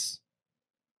 Guys.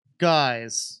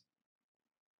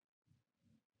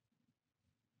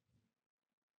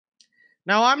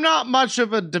 Now, I'm not much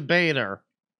of a debater,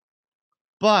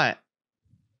 but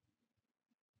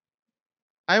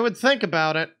I would think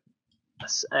about it.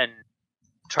 And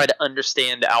try to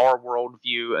understand our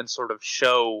worldview and sort of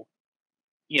show,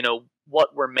 you know,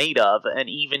 what we're made of, and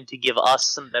even to give us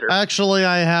some better... Actually,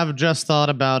 I have just thought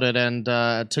about it, and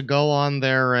to go on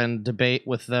there and debate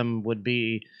with them would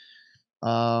be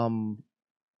to,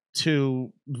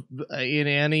 in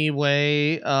any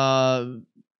way...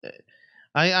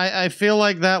 I feel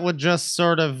like that would just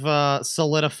sort of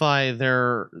solidify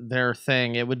their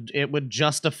thing. It would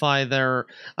justify their.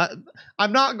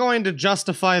 I'm not going to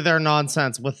justify their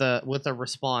nonsense with a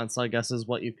response, I guess is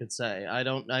what you could say. I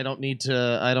don't need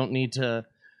to.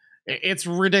 It's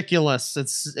ridiculous.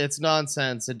 It's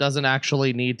nonsense. It doesn't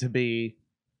actually need to be.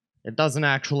 It doesn't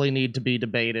actually need to be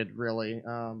debated, really.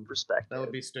 Perspective. That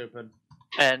would be stupid.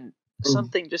 And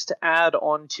something just to add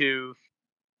on to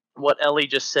what Ellie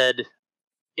just said.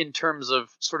 In terms of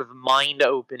sort of mind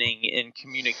opening in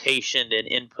communication and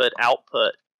input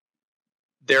output,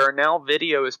 there are now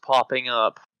videos popping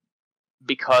up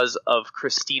because of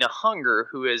Christina Hunger,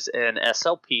 who is an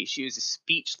SLP. She is a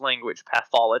speech language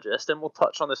pathologist, and we'll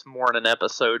touch on this more in an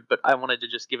episode, but I wanted to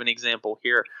just give an example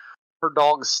here. Her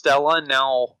dog Stella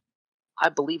now, I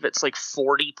believe it's like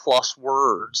 40 plus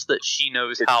words that she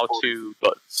knows how to.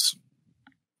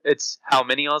 It's how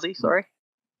many, Ozzy? Sorry?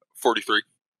 43.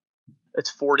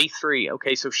 It's 43.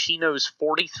 Okay, so she knows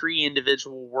 43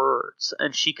 individual words,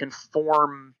 and she can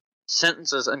form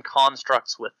sentences and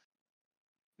constructs with.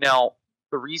 Now,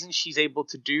 the reason she's able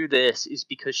to do this is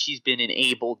because she's been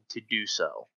enabled to do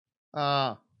so.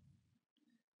 Wow,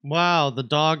 the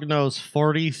dog knows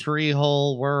 43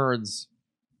 whole words.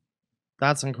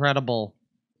 That's incredible.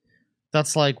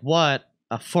 That's like what?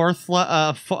 A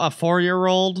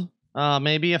 4-year-old?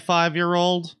 Maybe a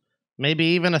 5-year-old? Maybe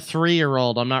even a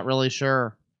 3-year-old. I'm not really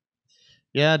sure.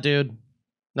 Yeah, dude.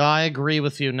 No, I agree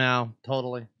with you now.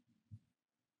 Totally.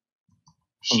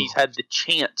 She's had the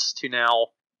chance to now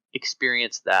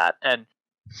experience that, and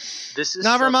this is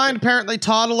never mind. Apparently,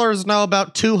 toddlers know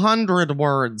about 200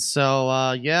 words.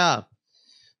 So, yeah,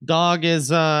 dog is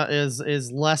less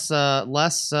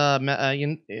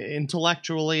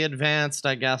intellectually advanced,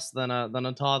 I guess, than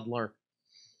a toddler.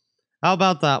 How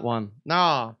about that one?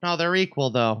 No, they're equal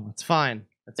though. It's fine.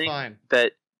 It's fine.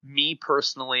 That me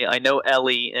personally, I know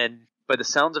Ellie, and by the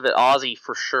sounds of it, Ozzy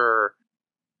for sure.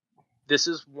 This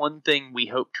is one thing we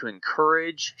hope to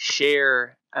encourage,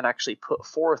 share, and actually put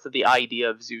forth the idea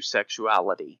of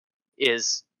zoosexuality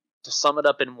is, to sum it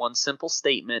up in one simple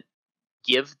statement,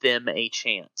 give them a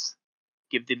chance.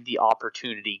 Give them the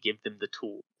opportunity, give them the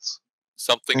tools.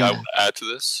 Something I would add to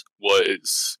this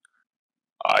was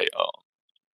I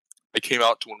came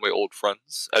out to one of my old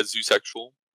friends as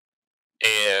zoosexual,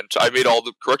 and I made all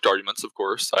the correct arguments, of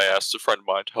course. I asked a friend of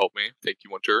mine to help me. Thank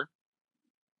you, Winter.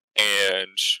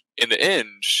 And in the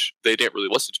end, they didn't really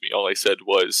listen to me. All I said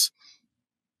was,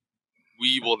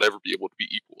 we will never be able to be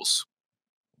equals.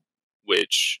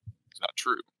 Which is not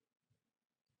true.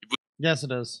 Yes,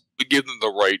 it is. We give them the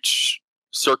right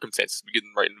circumstances. We give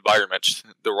them the right environment.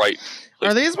 The right place.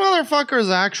 Are these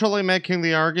motherfuckers actually making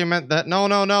the argument that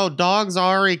no, dogs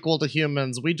are equal to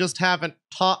humans. We just haven't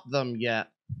taught them yet.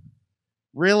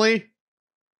 Really?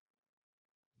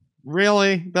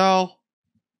 Really, though?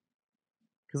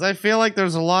 Because I feel like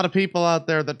there's a lot of people out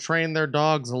there that train their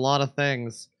dogs a lot of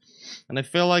things. And I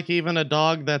feel like even a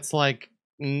dog that's like,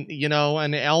 you know,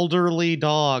 an elderly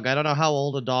dog. I don't know how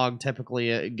old a dog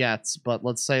typically gets, but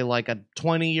let's say like a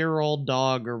 20-year-old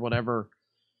dog or whatever.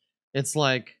 It's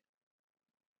like,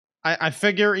 I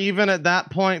figure even at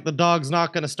that point, the dog's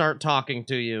not going to start talking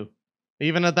to you.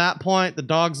 Even at that point, the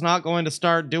dog's not going to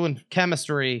start doing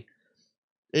chemistry.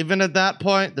 Even at that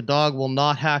point, the dog will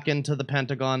not hack into the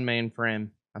Pentagon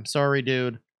mainframe. I'm sorry,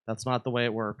 dude. That's not the way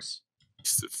it works.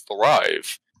 To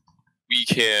thrive, we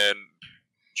can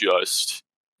just...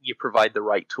 You provide the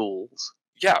right tools.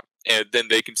 Yeah, and then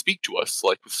they can speak to us,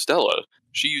 like with Stella.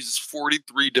 She uses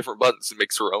 43 different buttons and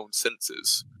makes her own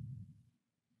sentences.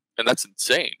 And that's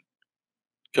insane.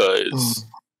 Because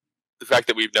the fact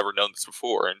that we've never known this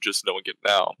before and just knowing it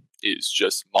now is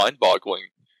just mind-boggling.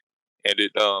 And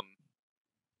it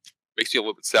makes me a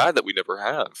little bit sad that we never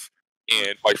have.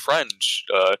 And my friend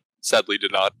sadly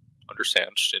did not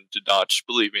understand and did not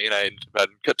believe me, and I ended up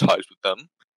having to cut ties with them.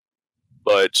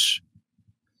 But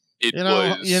it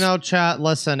was... You know, chat,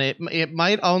 listen, it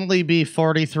might only be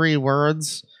 43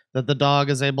 words that the dog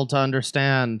is able to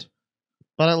understand.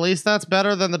 But at least that's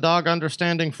better than the dog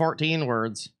understanding 14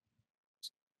 words.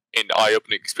 An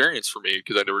eye-opening experience for me,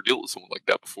 because I never dealt with someone like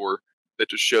that before. That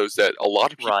just shows that a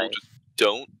lot of people just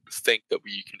don't think that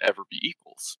we can ever be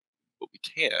equals. But we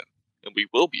can, and we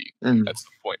will be at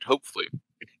some point, hopefully.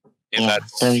 And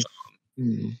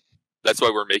that's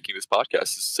why we're making this podcast,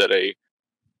 is to set a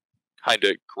kind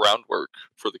of groundwork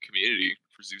for the community,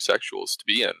 for zoosexuals to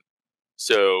be in.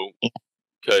 So,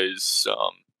 because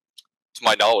to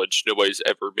my knowledge, nobody's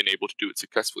ever been able to do it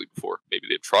successfully before. Maybe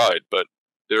they've tried, but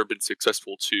they've never been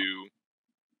successful to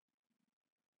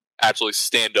actually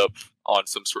stand up on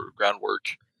some sort of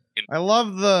groundwork. I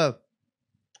love the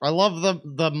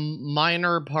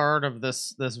minor part of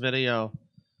this video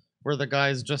where the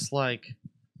guy's just like,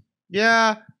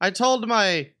 yeah, I told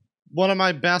one of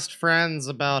my best friends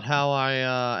about how I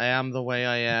am the way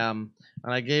I am,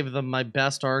 and I gave them my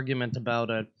best argument about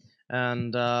it,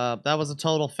 and that was a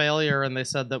total failure, and they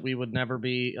said that we would never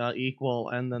be equal,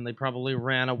 and then they probably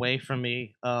ran away from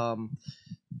me.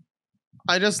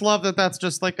 I just love that that's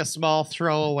just like a small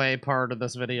throwaway part of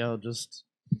this video. Just,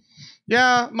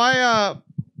 yeah,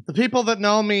 the people that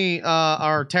know me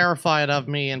are terrified of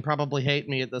me and probably hate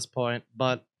me at this point,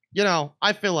 but You know,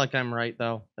 I feel like I'm right,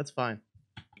 though. That's fine.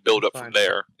 Build up from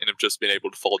there and have just been able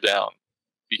to fall down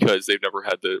because they've never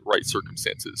had the right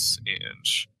circumstances. And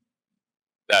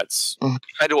that's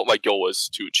kind of what my goal was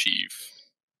to achieve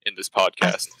in this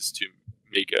podcast, is to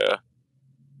make a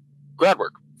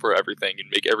groundwork for everything and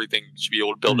make everything to be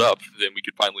able to build up. Then we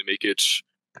could finally make it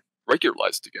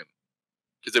regularized again.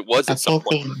 Because it was at some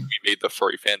point when we made the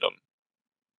furry fandom.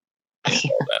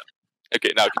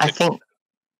 Okay, now continue.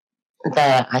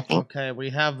 Okay, we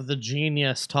have the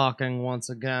genius talking once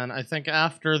again. I think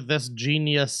after this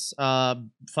genius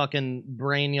fucking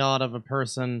brain yacht of a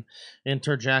person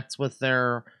interjects with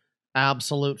their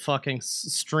absolute fucking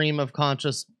stream of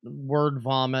conscious word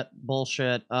vomit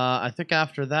bullshit, I think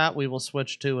after that we will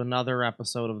switch to another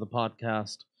episode of the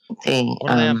podcast. What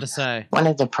do they have to say? One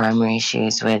of the primary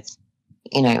issues with,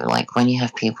 like when you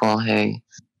have people who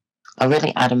are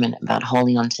really adamant about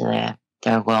holding on to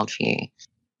their worldview,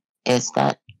 is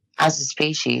that as a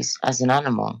species, as an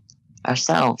animal,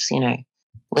 ourselves,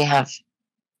 we have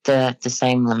the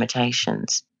same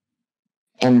limitations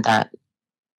in that,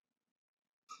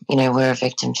 we're a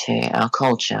victim to our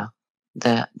culture,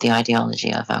 the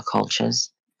ideology of our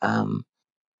cultures.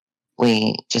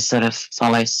 We just sort of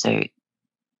follow suit.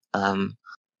 And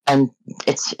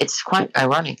it's quite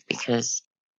ironic because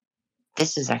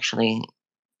this is actually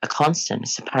a constant,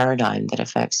 it's a paradigm that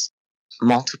affects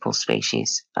multiple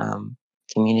species,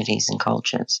 communities, and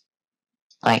cultures.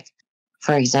 Like,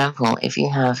 for example, if you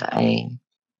have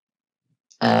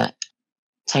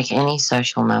take any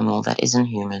social mammal that isn't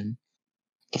human,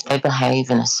 if they behave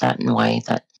in a certain way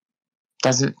that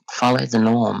doesn't follow the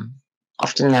norm,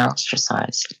 often they're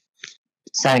ostracized.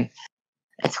 So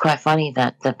it's quite funny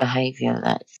that the behavior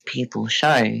that people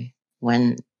show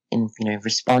when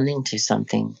responding to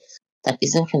something that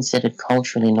isn't considered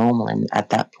culturally normal and at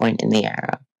that point in the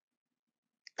era,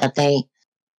 that they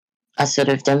are sort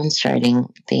of demonstrating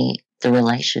the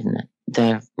relation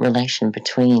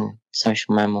between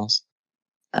social mammals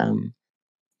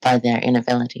by their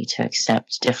inability to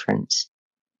accept difference.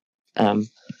 And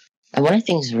one of the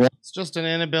things it's just an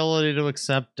inability to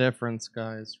accept difference,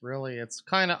 guys. Really, it's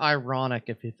kind of ironic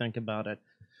if you think about it.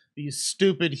 These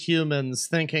stupid humans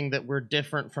thinking that we're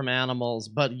different from animals,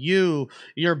 but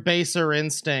your baser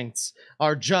instincts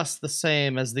are just the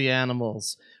same as the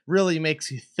animals. Really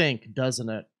makes you think, doesn't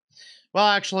it? Well,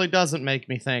 actually, it doesn't make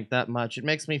me think that much. It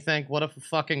makes me think, what if a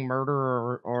fucking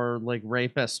murderer or like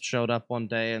rapist showed up one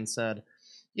day and said,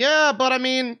 yeah, but I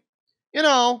mean,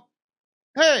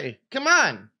 hey, come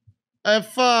on.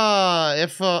 If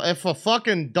a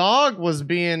fucking dog was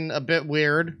being a bit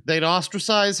weird, they'd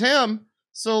ostracize him.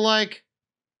 So, like,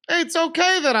 hey, it's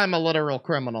okay that I'm a literal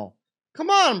criminal. Come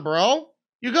on, bro.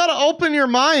 You gotta open your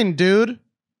mind, dude.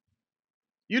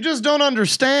 You just don't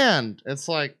understand. It's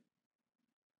like,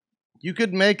 you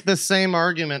could make the same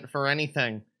argument for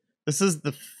anything. This is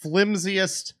the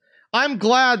flimsiest. I'm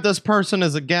glad this person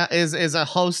is a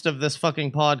host of this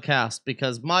fucking podcast,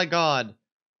 because my God,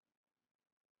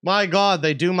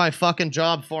 they do my fucking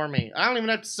job for me. I don't even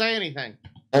have to say anything.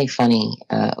 Very funny,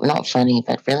 not funny,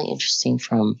 but really interesting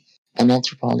from an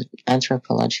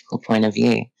anthropological point of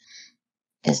view,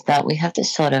 is that we have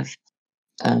this sort of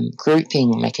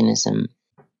grouping mechanism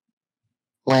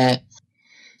where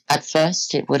at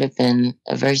first it would have been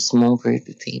a very small group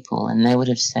of people, and they would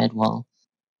have said, well,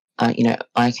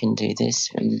 I can do this,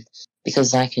 and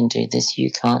because I can do this, you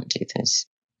can't do this,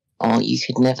 or you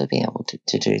could never be able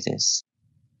to do this.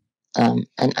 And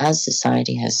as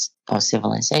our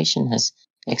civilization has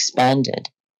expanded,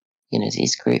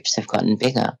 these groups have gotten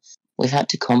bigger. We've had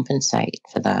to compensate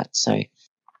for that. So,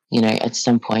 at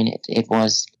some point it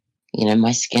was,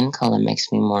 my skin color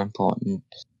makes me more important,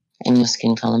 and your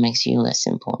skin color makes you less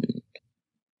important.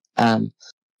 And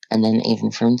then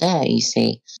even from there, you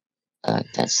see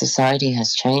that society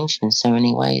has changed in so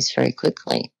many ways very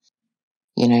quickly.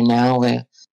 Now we're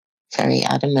very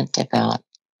adamant about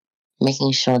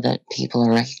making sure that people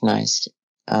are recognized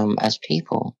as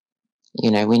people. We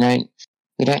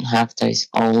don't have those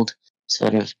old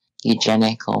sort of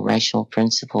eugenic or racial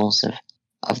principles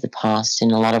of the past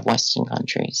in a lot of Western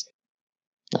countries.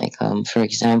 Like, for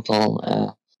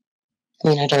example,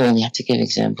 I don't really have to give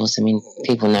examples. I mean,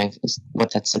 people know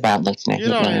what that's about. Like, you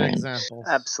don't need examples.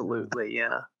 Absolutely,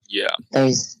 yeah. Yeah.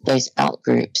 Those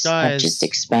outgroups have just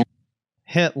expanded.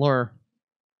 Hitler.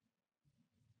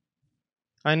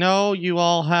 I know you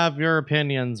all have your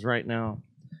opinions right now.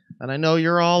 And I know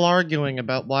you're all arguing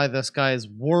about why this guy's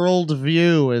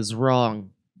worldview is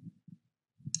wrong.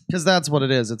 Because that's what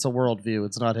it is. It's a worldview.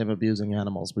 It's not him abusing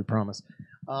animals, we promise.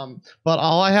 But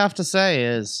all I have to say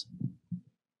is,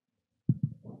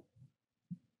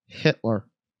 Hitler.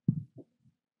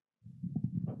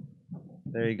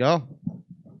 There you go.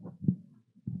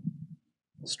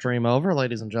 Stream over,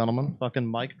 ladies and gentlemen. Fucking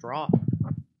mic drop.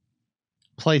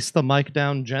 Place the mic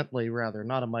down gently, rather.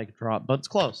 Not a mic drop, but it's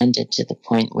close. And to the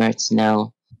point where it's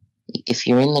now, if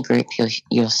you're in the group,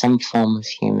 you're some form of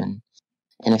human.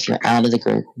 And if you're out of the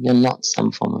group, you're not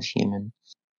some form of human.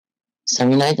 So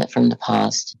we know that from the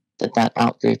past that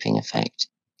outgrouping effect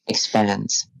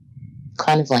expands.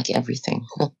 Kind of like everything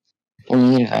in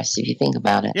the universe, if you think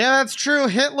about it. Yeah, that's true.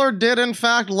 Hitler did, in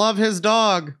fact, love his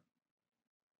dog.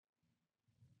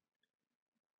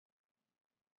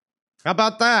 How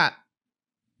about that?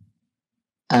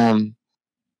 It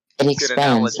expands. Good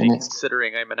analogy,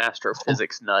 considering I'm an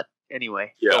astrophysics nut.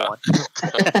 Anyway, Yeah. go on.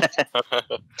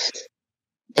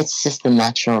 It's just the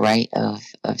natural rate of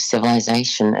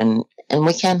civilization, and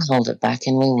we can hold it back,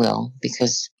 and we will,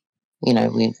 because, you know,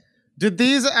 we... Did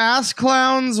these ass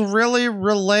clowns really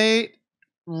relate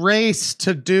race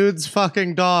to dudes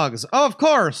fucking dogs? Oh, of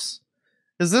course.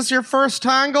 Is this your first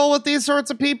tangle with these sorts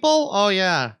of people? Oh,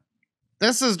 yeah.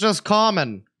 This is just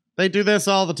common. They do this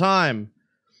all the time.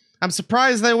 I'm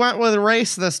surprised they went with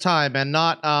race this time and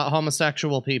not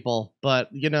homosexual people. But,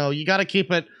 you know, you gotta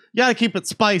keep it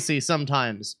spicy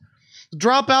sometimes.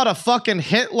 Drop out a fucking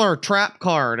Hitler trap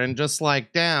card and just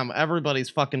like, damn, everybody's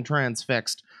fucking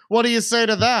transfixed. What do you say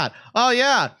to that? Oh,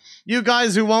 yeah, you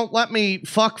guys who won't let me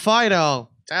fuck Fido.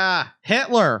 Ah,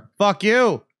 Hitler, fuck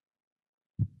you.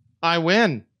 I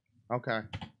win. Okay.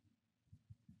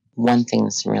 One thing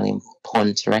that's really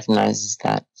important to recognize is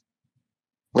that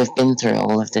we've been through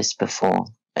all of this before,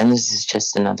 and this is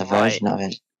just another version of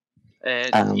it.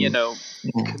 And, you know...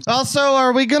 Yeah. Also,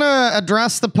 are we gonna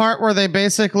address the part where they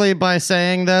basically, by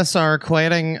saying this, are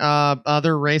equating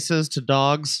other races to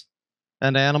dogs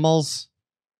and animals?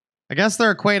 I guess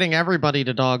they're equating everybody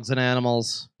to dogs and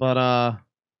animals, but I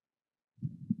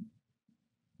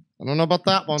don't know about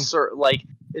that one. Sir, like,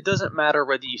 it doesn't matter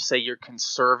whether you say you're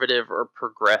conservative or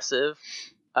progressive.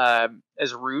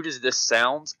 As rude as this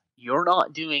sounds, you're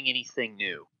not doing anything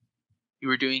new. You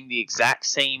are doing the exact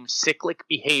same cyclic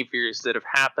behaviors that have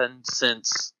happened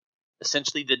since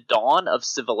essentially the dawn of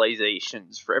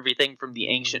civilizations, for everything from the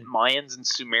ancient Mayans and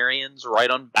Sumerians right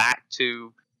on back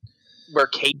to where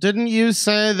Didn't you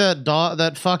say that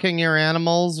that fucking your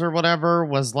animals or whatever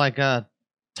was like a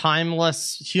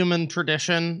timeless human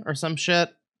tradition or some shit?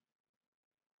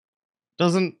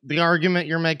 Doesn't the argument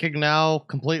you're making now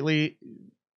completely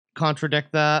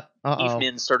contradict that?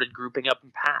 cavemen started grouping up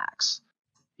in packs.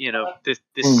 You know, this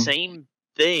same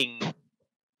thing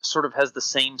sort of has the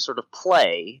same sort of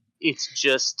play. It's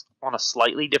just on a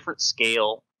slightly different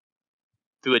scale,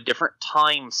 through a different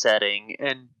time setting,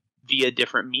 and via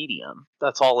different medium.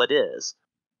 That's all it is.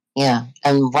 Yeah,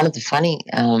 and one of the funny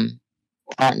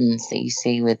patterns that you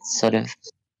see with sort of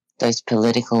those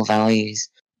political values,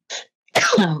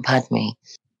 pardon me,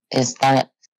 is that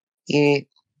the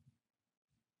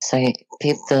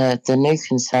new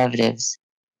conservatives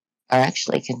are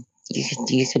actually,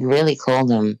 you could really call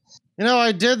them. You know,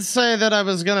 I did say that I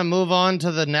was gonna move on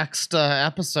to the next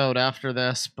episode after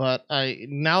this, but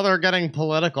now they're getting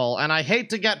political, and I hate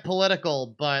to get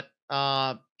political, but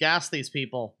gas these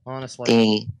people, honestly.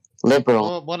 The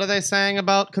liberal. What are they saying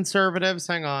about conservatives?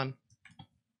 Hang on.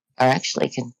 Are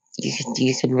actually,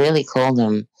 you could really call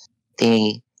them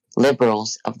the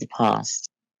liberals of the past.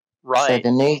 Right. So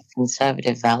the new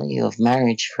conservative value of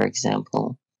marriage, for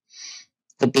example,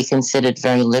 would be considered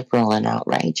very liberal and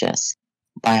outrageous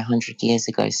by 100 years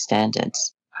ago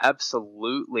standards.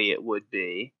 Absolutely, it would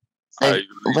be. So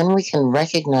when we can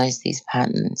recognize these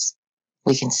patterns,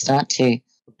 we can start to...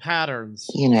 patterns.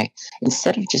 You know,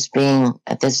 instead of just being,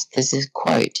 this is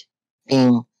quote,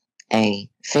 being a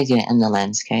figure in the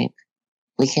landscape,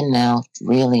 we can now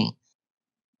really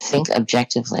think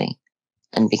objectively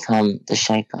and become the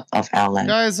shape of our land.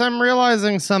 Guys, I'm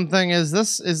realizing something. Is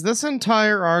this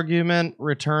entire argument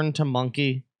return to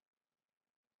monkey?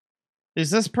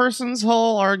 Is this person's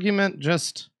whole argument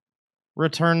just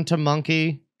return to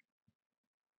monkey?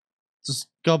 Just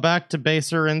go back to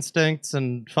baser instincts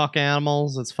and fuck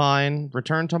animals, it's fine.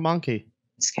 Return to monkey.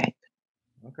 Escape.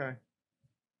 Okay.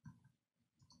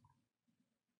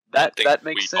 That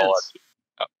makes sense.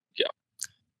 Yeah.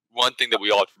 One thing that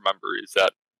we all have to remember is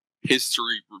that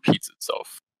history repeats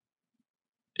itself.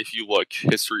 If you look,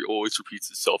 history always repeats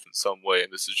itself in some way,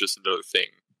 and this is just another thing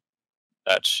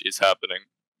that is happening.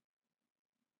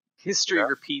 History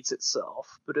repeats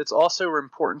itself, but it's also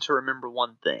important to remember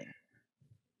one thing.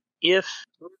 If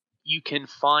you can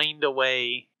find a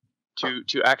way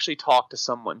to actually talk to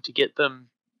someone, to get them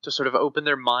to sort of open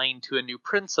their mind to a new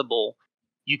principle,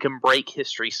 you can break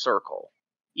history's circle,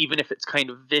 even if it's kind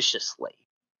of viciously.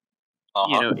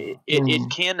 You know, it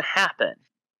can happen,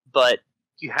 but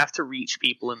you have to reach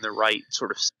people in the right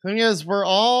sort of. Thing is,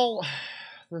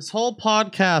 this whole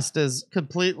podcast is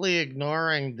completely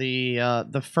ignoring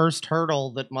the first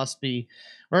hurdle that must be.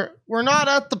 We're not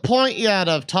at the point yet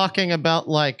of talking about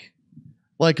like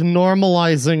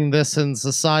normalizing this in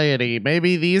society.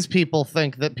 Maybe these people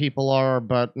think that people are,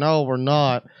 but no, we're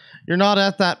not. You're not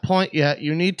at that point yet.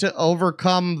 You need to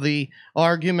overcome the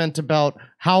argument about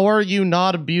how are you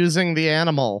not abusing the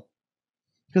animal?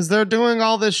 Because they're doing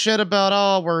all this shit about,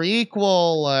 oh, we're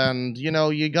equal, and, you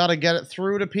know, you got to get it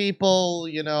through to people,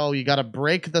 you know, you got to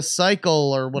break the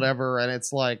cycle or whatever, and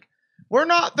it's like, we're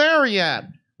not there yet.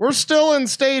 We're still in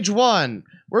stage 1.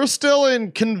 We're still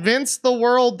in convince the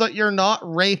world that you're not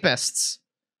rapists,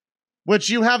 which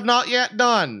you have not yet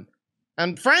done.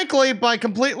 And frankly, by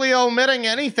completely omitting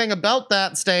anything about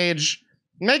that stage,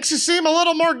 makes you seem a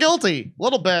little more guilty. A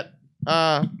little bit.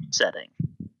 Setting.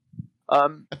 I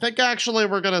think actually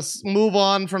we're going to move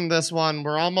on from this one.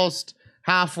 We're almost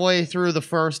halfway through the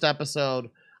first episode.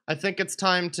 I think it's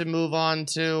time to move on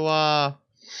to, I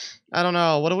don't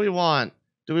know, what do we want?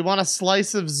 Do we want a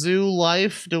slice of zoo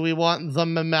life? Do we want the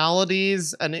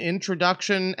mammalities, an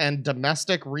introduction, and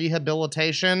domestic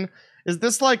rehabilitation? Is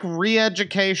this like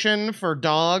re-education for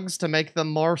dogs to make them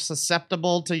more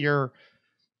susceptible to your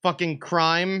fucking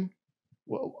crime?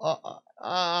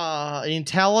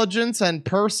 Intelligence and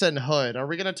personhood. Are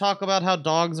we going to talk about how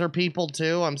dogs are people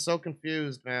too? I'm so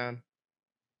confused, man.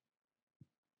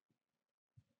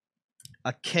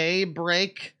 A K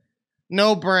break?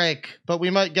 No break, but we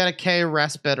might get a K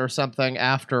respite or something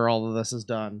after all of this is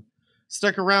done.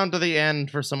 Stick around to the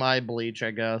end for some eye bleach,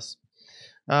 I guess.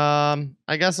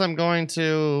 I guess I'm going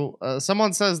to...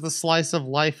 someone says the slice of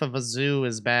life of a zoo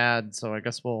is bad, so I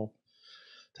guess we'll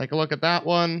take a look at that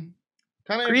one.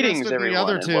 Kind of Greetings, everyone,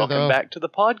 and welcome back to the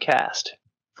podcast.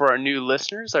 For our new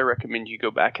listeners, I recommend you go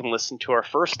back and listen to our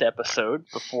first episode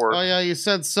before... Oh yeah, you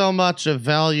said so much of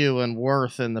value and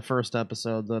worth in the first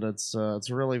episode that it's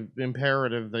really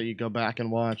imperative that you go back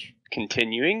and watch.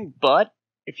 Continuing, but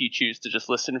if you choose to just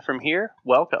listen from here,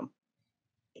 welcome.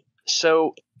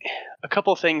 So, a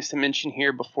couple things to mention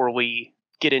here before we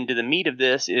get into the meat of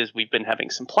this is we've been having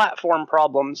some platform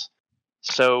problems,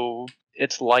 so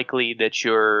it's likely that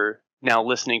you're now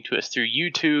listening to us through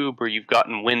YouTube, or you've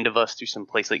gotten wind of us through some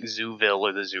place like Zooville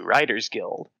or the Zoo Writers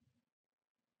Guild.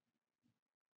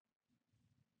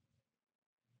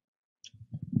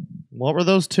 What were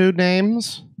those two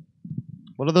names?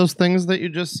 What are those things that you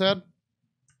just said?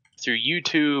 Through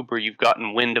YouTube, or you've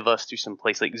gotten wind of us through some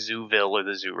place like Zooville or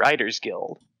the Zoo Writers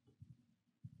Guild.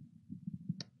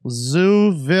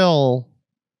 Zooville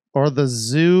or the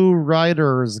Zoo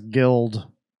Writers Guild.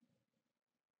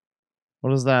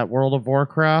 What is that? World of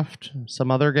Warcraft? Some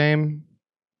other game?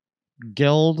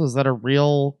 Guild? Is that a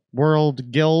real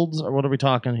world guild? Or what are we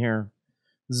talking here?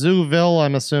 Zooville,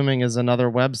 I'm assuming, is another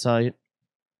website.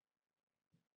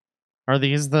 Are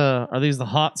these the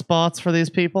hot spots for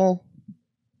these people?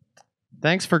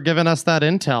 Thanks for giving us that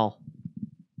intel.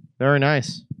 Very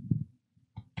nice.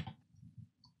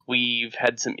 We've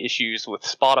had some issues with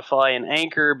Spotify and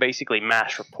Anchor basically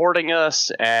mass reporting us,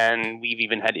 and we've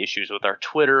even had issues with our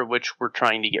Twitter, which we're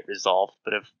trying to get resolved,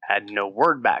 but have had no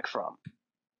word back from.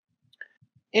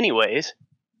 Anyways,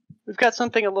 we've got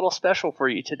something a little special for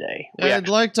you today. I'd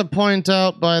like to point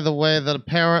out, by the way, that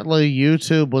apparently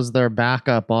YouTube was their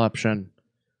backup option.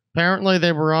 Apparently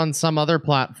they were on some other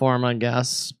platform, I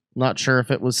guess. Not sure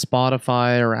if it was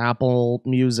Spotify or Apple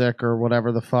Music or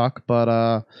whatever the fuck,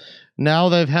 but now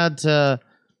they've had to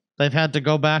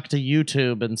go back to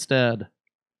YouTube instead,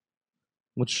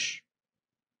 which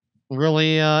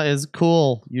really is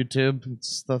cool. YouTube,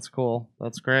 that's cool.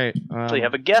 That's great. We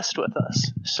have a guest with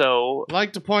us, so I'd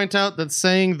like to point out that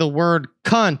saying the word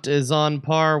cunt is on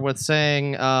par with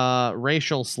saying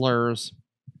racial slurs,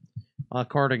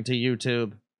 according to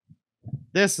YouTube.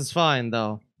 This is fine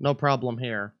though, no problem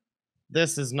here.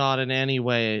 This is not in any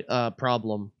way a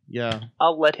problem. Yeah.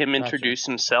 I'll let him introduce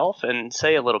himself and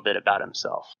say a little bit about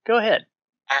himself. Go ahead.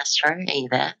 Astro, are you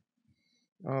there?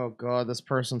 Oh god, this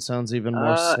person sounds even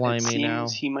more slimy now.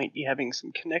 He might be having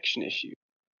some connection issues.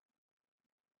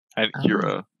 I didn't hear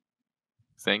a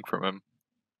thing from him.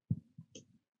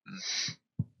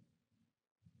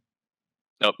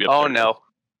 Nope. Yep, oh no.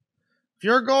 If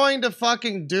you're going to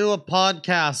fucking do a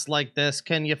podcast like this,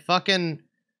 can you fucking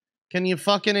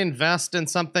invest in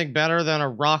something better than a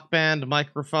Rock Band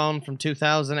microphone from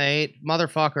 2008?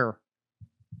 Motherfucker.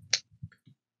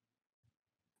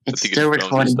 It's still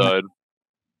recording. There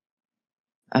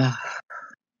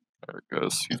it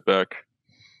goes. He's back.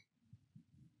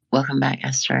 Welcome back,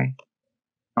 Astro.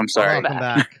 I'm sorry. Welcome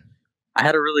back. I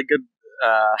had a really good.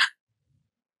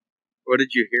 What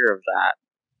did you hear of that?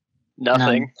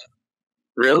 Nothing.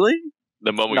 Really?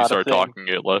 The moment Not you a start thing. talking,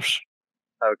 it left.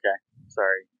 Okay,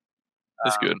 sorry.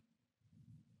 That's good.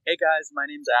 Hey guys, my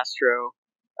name's Astro.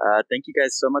 Thank you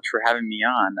guys so much for having me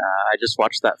on. I just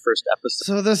watched that first episode.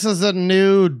 So this is a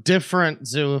new, different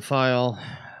zoophile.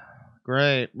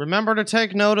 Great. Remember to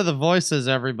take note of the voices,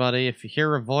 everybody. If you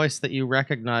hear a voice that you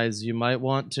recognize, you might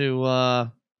want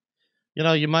to,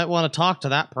 you might want to talk to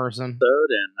that person. And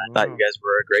I thought you guys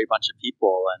were a great bunch of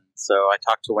people, and so I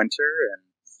talked to Winter, and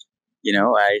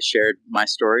I shared my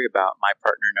story about my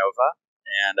partner Nova,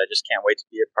 and I just can't wait to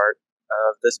be a part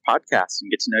of this podcast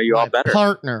and get to know you all better.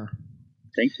 Partner.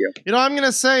 Thank you. I'm going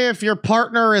to say if your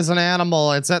partner is an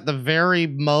animal, it's at the very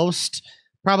most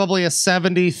probably a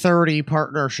 70-30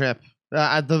 partnership.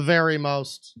 At the very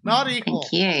most. Not equal.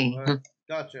 Thank you.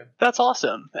 Gotcha. That's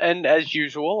awesome. And as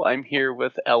usual, I'm here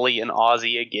with Ellie and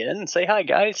Ozzy again. Say hi,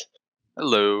 guys.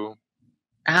 Hello.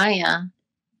 Hiya.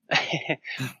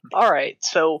 All right,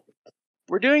 so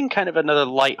we're doing kind of another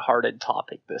lighthearted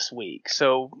topic this week.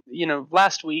 So,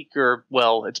 last week,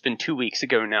 it's been 2 weeks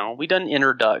ago now, we done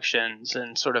introductions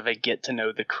and sort of a get to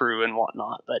know the crew and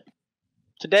whatnot. But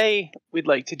today, we'd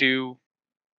like to do,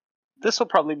 this will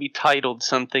probably be titled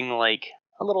something like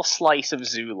a little slice of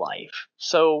zoo life.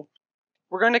 So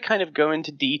we're going to kind of go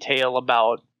into detail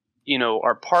about,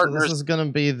 our partners. So this is going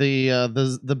to be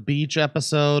the beach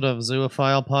episode of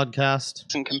Zoophile Podcast.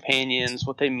 And companions,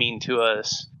 what they mean to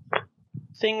us.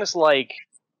 Things like,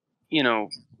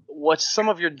 what's some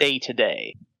of your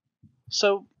day-to-day.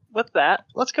 So, with that,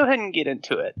 let's go ahead and get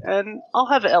into it. And I'll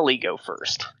have Ellie go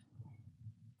first.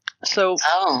 So,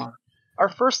 our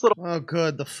first little... Oh,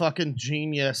 good. The fucking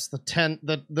genius.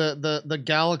 The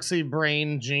galaxy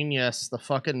brain genius. The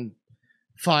fucking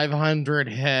 500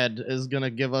 head is going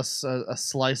to give us a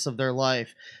slice of their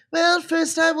life. Well,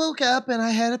 first I woke up and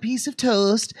I had a piece of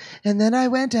toast, and then I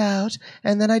went out,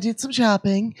 and then I did some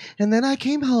shopping, and then I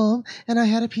came home and I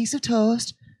had a piece of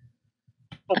toast.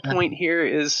 The point here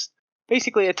is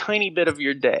basically a tiny bit of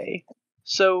your day.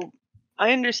 So,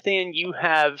 I understand you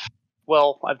have,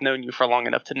 I've known you for long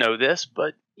enough to know this,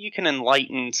 but you can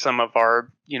enlighten some of our,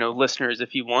 listeners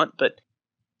if you want, but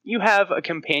you have a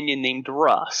companion named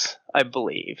Russ, I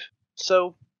believe.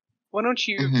 So, why don't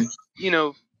you,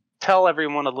 tell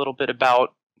everyone a little bit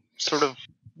about sort of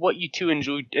what you two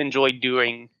enjoy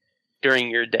doing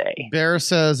during your day. Bear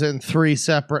says in 3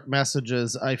 separate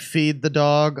messages, I feed the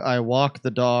dog, I walk the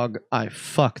dog, I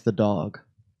fuck the dog.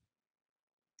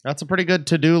 That's a pretty good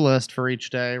to-do list for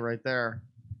each day right there.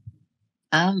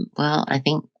 Well, I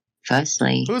think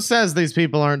firstly... Who says these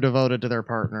people aren't devoted to their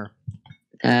partner?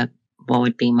 What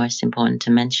would be most important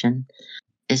to mention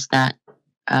is that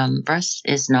Russ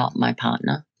is not my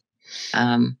partner.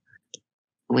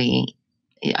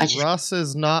 Russ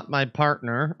is not my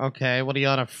partner. Okay, what are you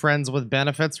on, a friends with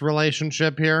benefits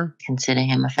relationship here? Consider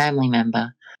him a family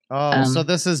member. Oh, so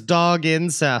this is dog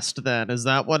incest then. Is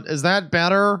that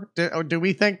better? Do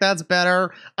we think that's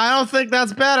better? I don't think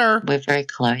that's better. We're very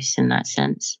close in that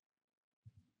sense.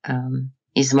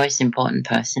 He's the most important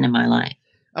person in my life.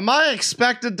 Am I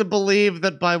expected to believe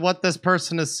that by what this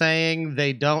person is saying,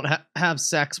 they don't have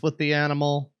sex with the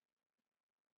animal?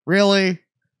 Really?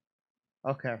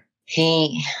 Okay.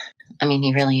 He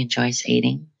really enjoys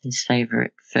eating. His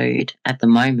favorite food at the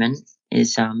moment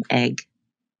is egg.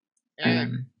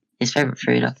 His favorite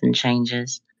food often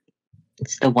changes.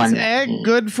 It's the one that egg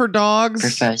good for dogs?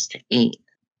 Prefers to eat.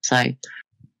 So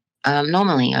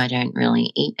normally I don't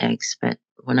really eat eggs, but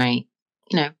when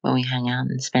when we hang out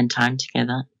and spend time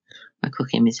together, I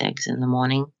cook him his eggs in the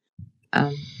morning.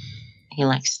 He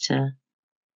likes to,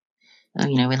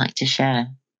 we like to share.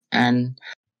 And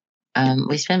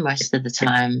we spend most of the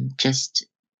time just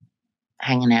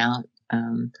hanging out.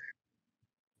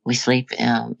 We sleep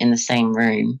in the same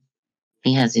room.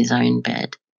 He has his own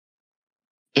bed.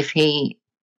 If he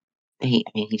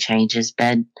changes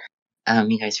bed.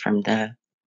 He goes from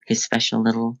his special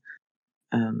little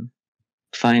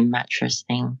foam mattress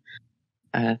thing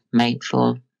made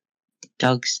for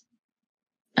dogs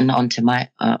and onto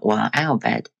our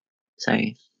bed. So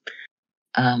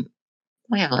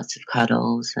we have lots of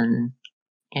cuddles, and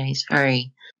he's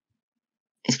very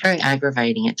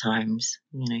aggravating at times.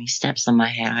 He steps on my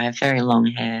hair. I have very long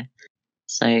hair,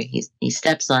 so he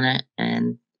steps on it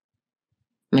and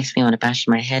makes me want to bash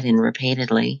my head in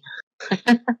repeatedly.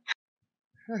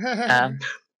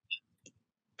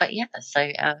 But yeah,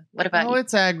 so what about you?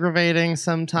 It's aggravating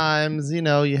sometimes.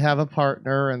 You have a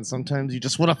partner, and sometimes you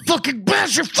just want to fucking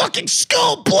bash your fucking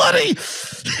skull bloody.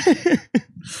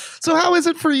 So how is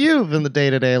it for you in the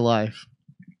day-to-day life?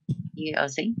 You,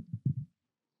 Ozzy?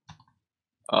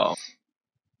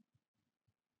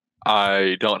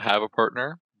 I don't have a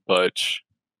partner, but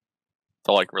that's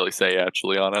all I can really say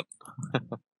actually on it.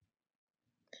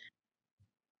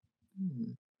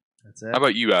 That's it. How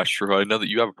about you, Astro? I know that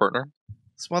you have a partner.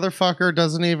 This motherfucker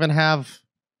doesn't even have.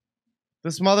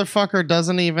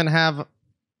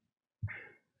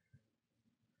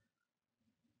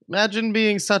 Imagine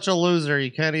being such a loser.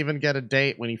 You can't even get a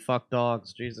date when you fuck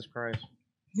dogs. Jesus Christ.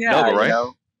 Yeah, Nova, right? you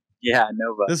know, yeah,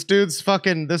 Nova. This dude's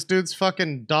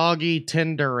fucking doggy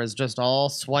Tinder is just all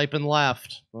swiping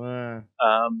left. You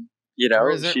know,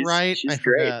 Or is it she's, right? she's I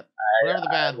great. forget. Whatever the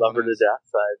bad I love her one to is. death.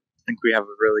 I think we have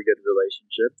a really good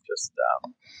relationship. Just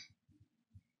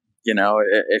you know,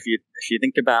 if you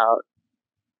think about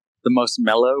the most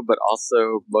mellow but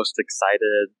also most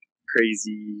excited,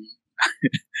 crazy,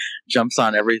 jumps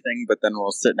on everything, but then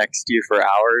will sit next to you for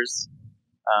hours.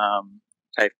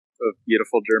 Type of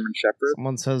beautiful German Shepherd.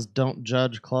 Someone says, "Don't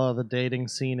judge, Claw. The dating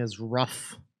scene is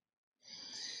rough."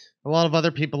 A lot of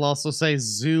other people also say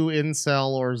zoo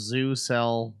incel or zoo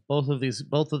cell. Both of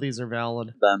these are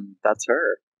valid. Then that's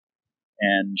her,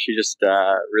 and she just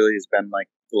really has been like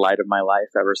the light of my life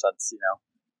ever since, you know,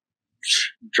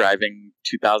 driving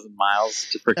 2,000 miles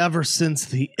to Ever since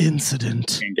the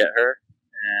incident. and get her,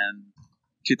 and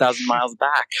 2,000 miles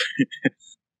back.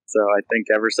 So I think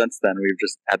ever since then we've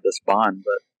just had this bond.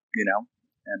 But you know,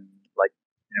 and like,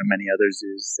 you know, many other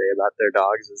zoos say about their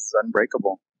dogs, is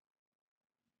unbreakable.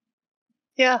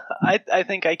 Yeah, I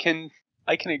think I can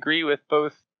agree with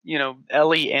both, you know,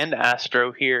 Ellie and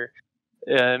Astro here.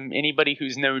 Anybody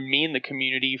who's known me in the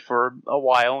community for a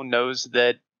while knows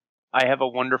that I have a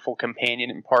wonderful companion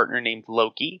and partner named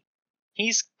Loki.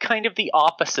 He's kind of the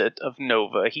opposite of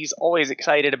Nova. He's always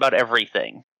excited about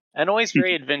everything and always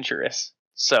very adventurous.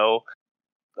 So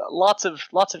lots of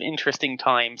interesting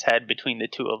times had between the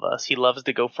two of us. He loves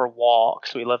to go for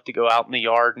walks. We love to go out in the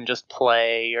yard and just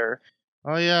play. Or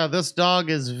Oh yeah, this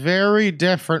dog is very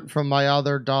different from my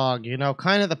other dog. You know,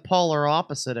 kind of the polar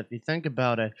opposite if you think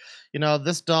about it. You know,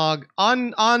 this dog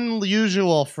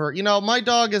unusual for, you know, my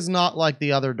dog is not like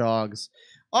the other dogs.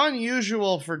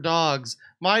 Unusual for dogs.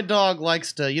 My dog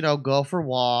likes to, you know, go for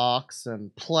walks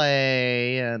and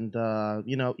play and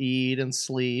you know, eat and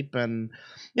sleep and,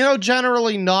 you know,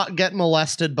 generally not get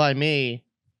molested by me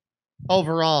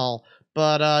overall.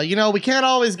 But you know, we can't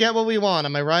always get what we want,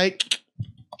 am I right?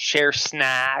 share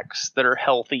snacks that are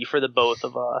healthy for the both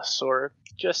of us, or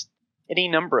just any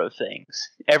number of things.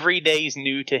 Every day's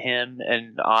new to him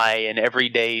and I, and every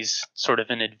day's sort of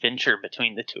an adventure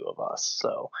between the two of us.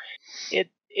 So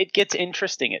it gets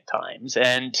interesting at times.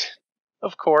 And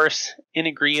of course, in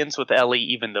agreement with Ellie,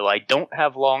 even though I don't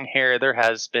have long hair, there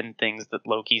has been things that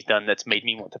Loki's done that's made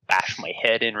me want to bash my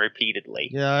head in repeatedly.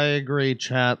 Yeah, I agree,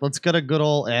 chat. Let's get a good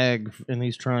old egg in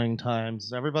these trying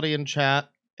times. Everybody in chat,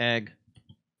 egg.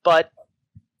 But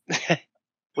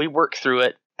we work through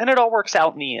it, and it all works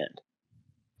out in the end.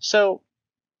 So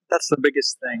that's the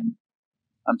biggest thing.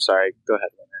 I'm sorry. Go ahead,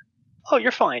 Winner. Oh,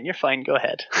 you're fine. You're fine. Go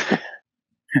ahead.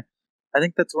 I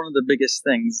think that's one of the biggest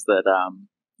things that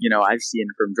you know, I've seen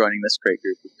from joining this great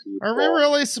group of people. Are we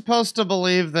really supposed to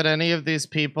believe that any of these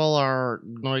people are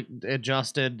like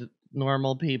adjusted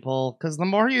normal people? Because the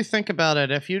more you think about it,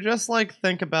 if you just like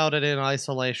think about it in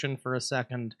isolation for a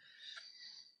second,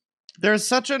 there's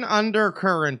such an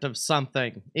undercurrent of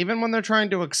something. Even when they're trying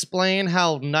to explain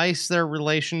how nice their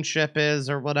relationship is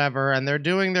or whatever, and they're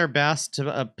doing their best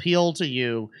to appeal to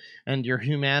you and your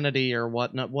humanity or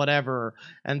whatever,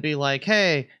 and be like,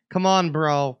 hey, come on,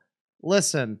 bro,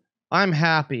 listen, I'm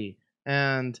happy,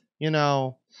 and, you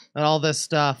know, and all this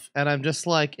stuff. And I'm just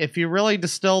like, if you really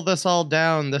distill this all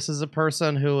down, this is a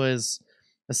person who is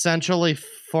essentially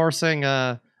forcing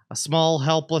a small,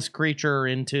 helpless creature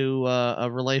into a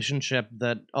relationship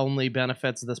that only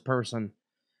benefits this person.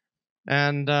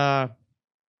 And,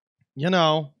 you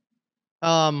know,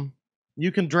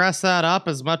 you can dress that up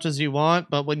as much as you want,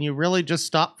 but when you really just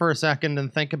stop for a second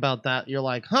and think about that, you're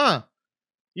like, huh,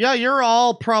 yeah, you're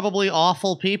all probably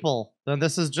awful people. Then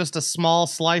this is just a small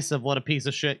slice of what a piece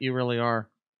of shit you really are.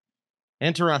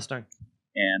 Interesting.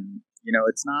 And, you know,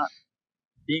 it's not,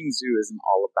 being zoo isn't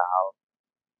all about,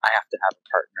 I have to have a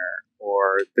partner,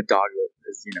 or the dog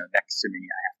that is, you know, next to me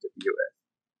I have to be with.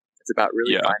 It's about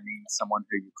really finding someone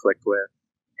who you click with,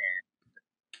 and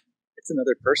it's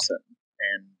another person,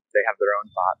 and they have their own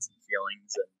thoughts and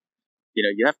feelings, and, you know,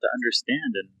 you have to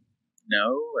understand and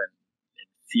know and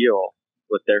feel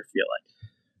what they're feeling.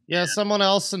 Yeah, someone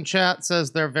else in chat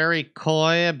says they're very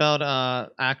coy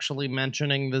about actually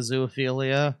mentioning the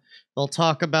zoophilia. They'll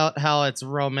talk about how it's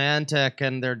romantic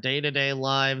and their day-to-day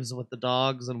lives with the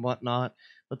dogs and whatnot.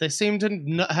 but they seem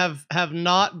to have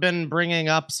not been bringing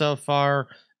up so far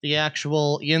the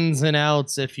actual ins and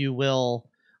outs, if you will,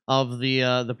 of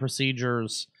the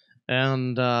procedures,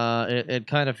 and it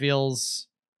kind of feels.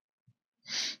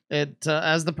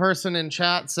 As the person in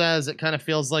chat says, it kind of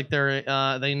feels like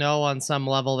they know on some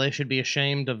level they should be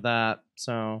ashamed of that.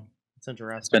 So it's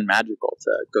interesting. It's been magical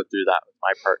to go through that with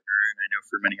my partner, and I know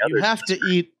for many others. You have to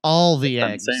eat all the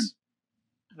eggs. The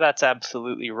same. That's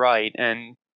absolutely right,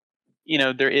 and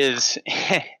there is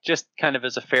just kind of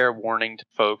as a fair warning to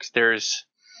folks. There's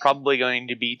probably going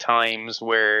to be times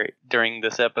where during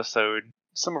this episode,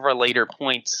 some of our later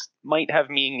points might have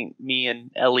me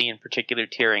and Ellie in particular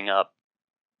tearing up.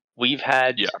 We've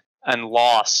had and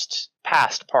lost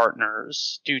past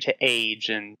partners due to age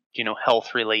and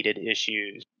health-related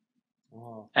issues,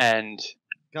 and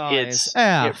Guys,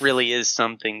 it really is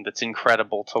something that's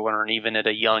incredible to learn, even at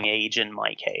a young age. In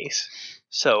my case,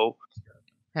 so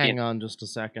hang on just a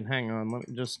second. Hang on, let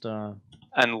me just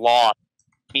and lost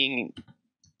being.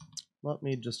 Let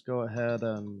me just go ahead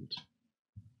and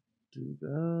do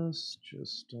this.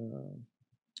 Just there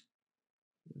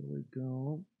we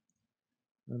go.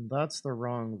 And that's the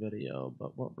wrong video,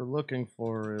 but what we're looking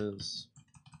for is...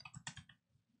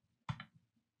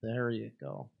 There you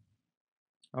go.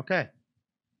 Okay.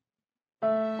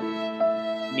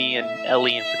 Me and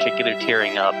Ellie in particular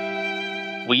tearing up.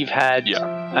 We've had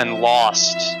and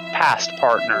lost past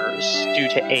partners due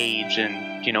to age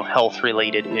and,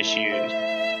 health-related issues.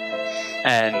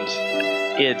 And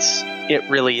it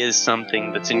really is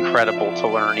something that's incredible to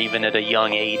learn, even at a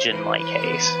young age in my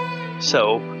case.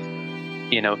 So...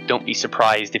 don't be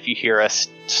surprised if you hear us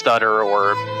stutter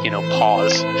or,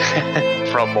 pause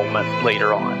for a moment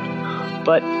later on.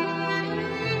 But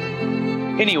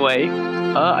anyway,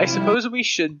 I suppose we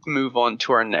should move on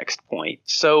to our next point.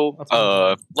 So,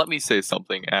 let me say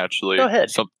something, actually. Go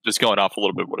ahead. Just going off a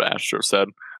little bit what Astro said.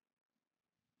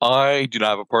 I do not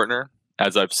have a partner,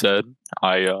 as I've said.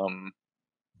 I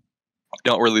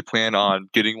don't really plan on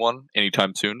getting one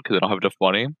anytime soon because I don't have enough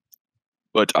money.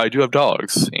 But I do have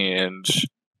dogs, and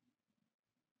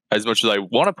as much as I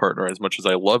want a partner, as much as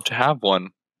I love to have one,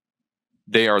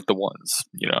 they aren't the ones,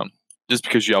 Just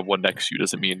because you have one next to you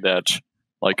doesn't mean that,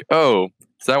 like, oh,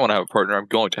 so I want to have a partner, I'm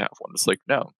going to have one. It's like,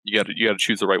 no, you got to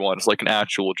choose the right one. It's like an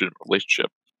actual legitimate relationship.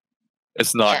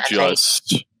 It's not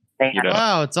just,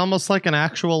 Wow, it's almost like an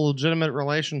actual legitimate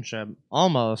relationship.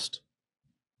 Almost.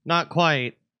 Not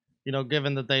quite.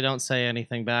 Given that they don't say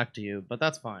anything back to you, but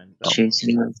that's fine. Choose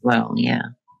you as well, yeah.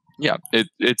 Yeah,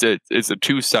 it's a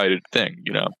two-sided thing,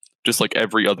 just like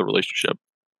every other relationship.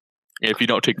 If you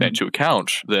don't take that into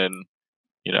account, then,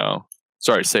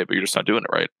 sorry to say it, but you're just not doing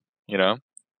it right,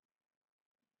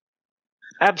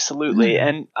 Absolutely,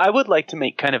 and I would like to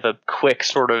make kind of a quick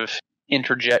sort of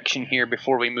interjection here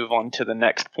before we move on to the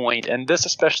next point, and this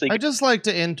especially... I just like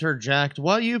to interject.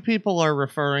 What you people are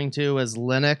referring to as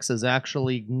Linux is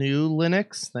actually new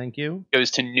Linux. Thank you.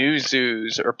 Goes to new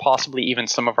zoos, or possibly even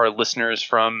some of our listeners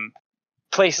from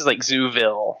places like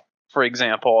Zooville, for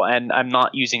example, and I'm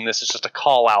not using this as just a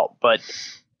call out, but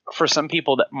for some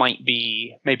people that might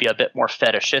be maybe a bit more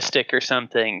fetishistic or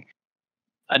something,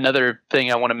 another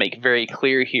thing I want to make very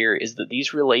clear here is that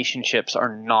these relationships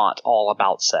are not all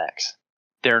about sex.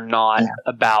 They're not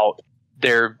about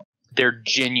they're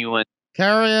genuine.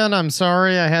 Carrion, I'm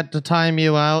sorry I had to time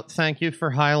you out. Thank you for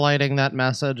highlighting that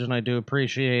message, and I do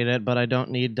appreciate it, but I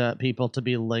don't need people to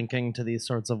be linking to these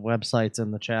sorts of websites in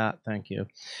the chat. Thank you.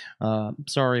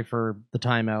 Sorry for the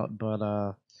timeout,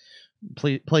 but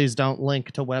please don't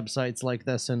link to websites like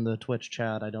this in the Twitch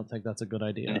chat. I don't think that's a good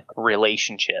idea.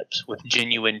 Relationships with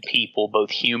genuine people, both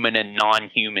human and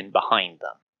non-human, behind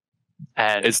them.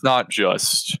 And it's not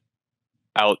just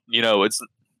out, it's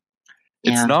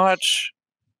not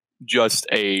just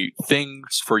a thing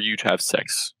for you to have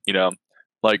sex,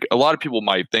 like a lot of people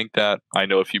might think that. I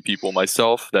know a few people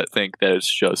myself that think that it's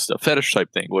just a fetish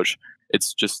type thing, which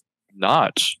it's just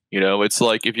not. It's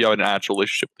like if you have an actual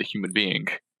relationship with a human being,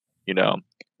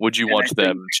 would you want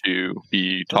them to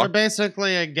be talking? They're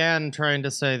basically again trying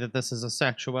to say that this is a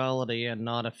sexuality and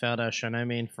not a fetish, and I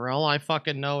mean, for all I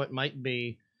fucking know, it might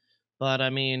be, but I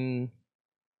mean,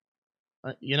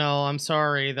 I'm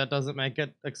sorry, that doesn't make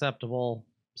it acceptable.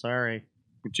 Sorry.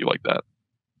 Would you like that?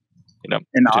 And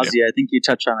Ozzy, I think you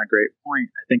touched on a great point.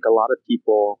 I think a lot of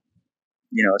people,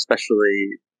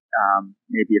 especially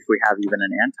maybe if we have even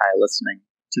an anti listening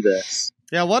to this.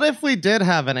 Yeah, what if we did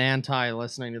have an anti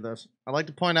listening to this? I'd like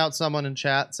to point out someone in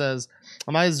chat says,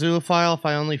 am I a zoophile if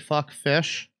I only fuck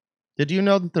fish? Did you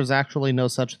know that there's actually no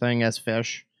such thing as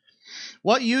fish?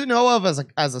 What you know of as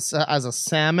a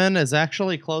salmon is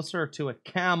actually closer to a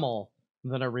camel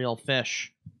than a real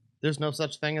fish. There's no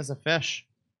such thing as a fish.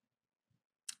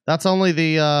 That's only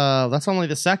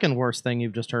the second worst thing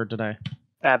you've just heard today.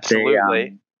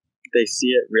 Absolutely. They see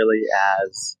it really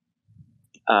as,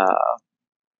 as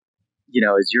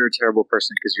you're a terrible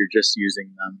person because you're just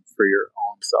using them for your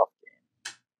own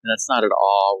self-gain. And that's not at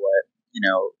all what,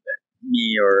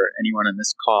 me or anyone in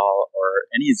this call or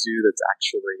any zoo that's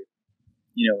actually,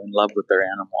 in love with their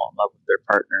animal, in love with their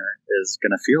partner is going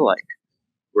to feel like.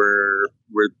 We're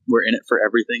in it for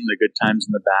everything, the good times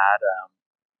and the bad.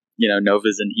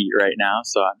 Nova's in heat right now,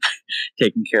 so I'm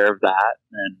taking care of that.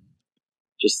 And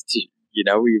just,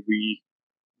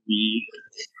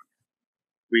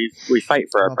 we fight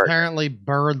for our partner. Apparently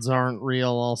birds aren't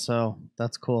real also.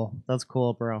 That's cool. That's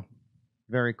cool, bro.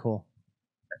 Very cool.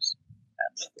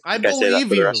 I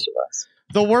believe you.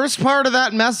 The worst part of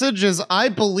that message is I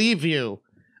believe you.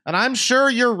 And I'm sure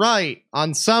you're right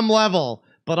on some level.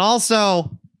 But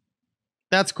also,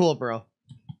 that's cool, bro.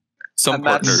 Some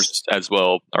partners as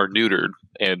well are neutered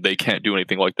and they can't do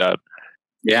anything like that.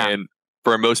 Yeah. And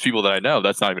for most people that I know,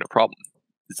 that's not even a problem.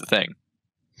 It's the thing.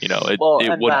 It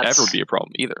wouldn't ever be a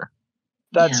problem either.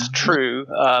 That's true.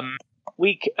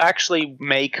 We actually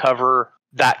may cover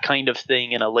that kind of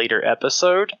thing in a later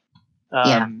episode.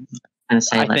 I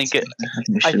think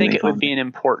it would be an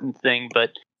important thing,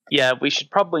 but yeah, we should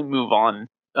probably move on.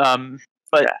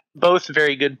 Both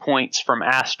very good points from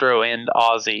Astro and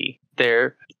Ozzy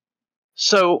there.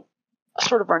 So,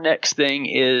 sort of our next thing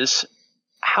is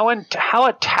how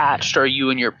attached are you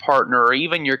and your partner, or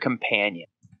even your companion?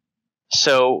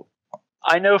 So,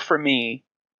 I know for me,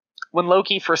 when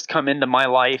Loki first come into my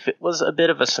life, it was a bit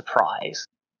of a surprise.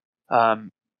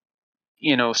 Some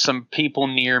people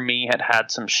near me had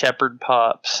some shepherd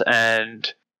pups,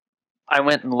 and I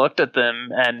went and looked at them,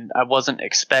 and I wasn't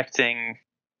expecting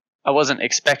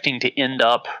to end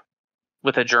up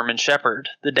with a German shepherd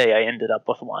the day I ended up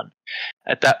with one.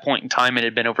 At that point in time, it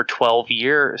had been over 12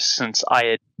 years since I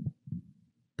had...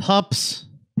 Pups.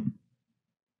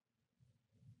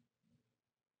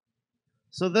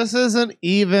 So this isn't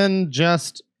even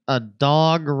just a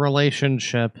dog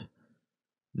relationship.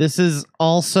 This is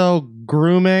also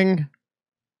grooming.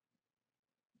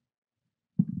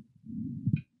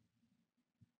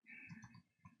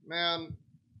 Man.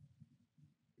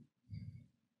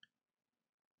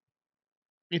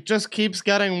 It just keeps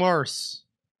getting worse.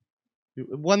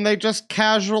 When they just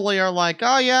casually are like,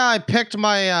 oh yeah, I picked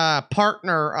my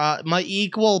partner, my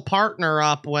equal partner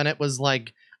up when it was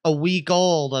like a week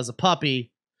old as a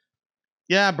puppy.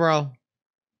 Yeah, bro.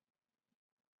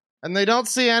 And they don't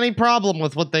see any problem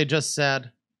with what they just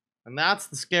said. And that's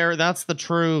the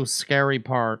true scary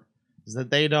part, is that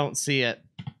they don't see it.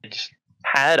 I just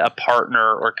had a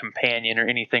partner or companion or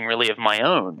anything really of my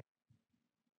own.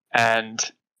 And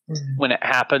when it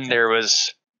happened, there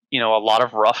was, a lot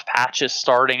of rough patches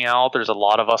starting out. There's a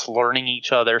lot of us learning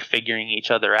each other, figuring each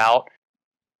other out.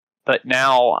 But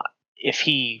now, if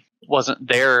he wasn't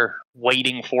there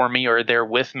waiting for me or there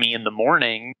with me in the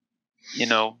morning,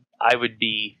 I would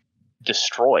be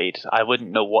destroyed. I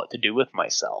wouldn't know what to do with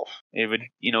myself. It would,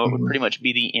 it would pretty much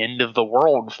be the end of the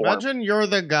world for me. Imagine you're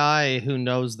the guy who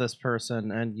knows this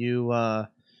person, and you,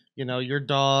 your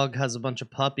dog has a bunch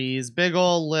of puppies, big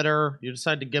old litter. You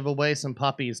decide to give away some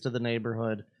puppies to the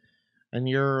neighborhood. And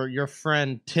your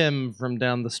friend Tim from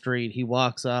down the street, he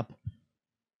walks up.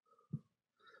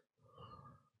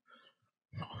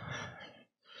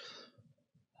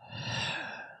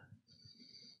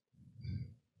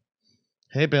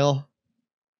 Hey, Bill.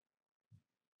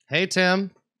 Hey,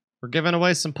 Tim. We're giving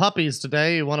away some puppies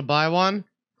today. You want to buy one?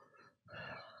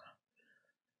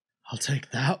 I'll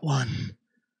take that one.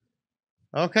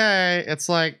 Okay, it's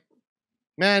like,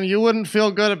 man, you wouldn't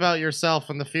feel good about yourself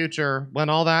in the future when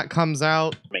all that comes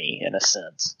out. Me, in a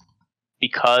sense,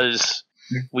 because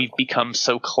we've become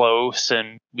so close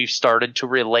and we've started to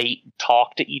relate,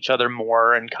 talk to each other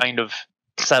more, and kind of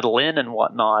settle in and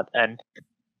whatnot. And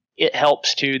it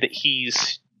helps too that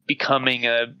he's becoming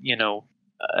a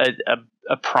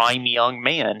prime young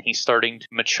man. He's starting to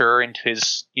mature into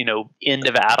his, end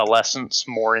of adolescence,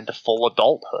 more into full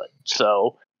adulthood.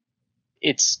 So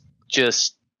it's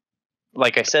just,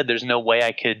 like I said, there's no way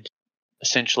I could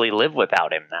essentially live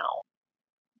without him now.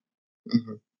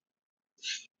 Mm-hmm.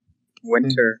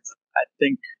 Winter, I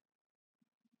think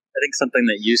something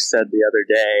that you said the other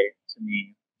day to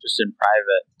me, just in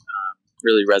private,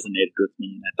 really resonated with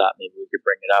me, and I thought maybe we could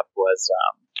bring it up. Was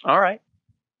all right,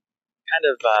 kind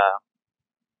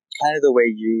of the way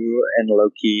you and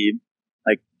Loki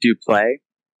do play,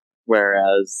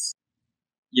 whereas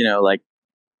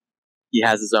he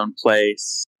has his own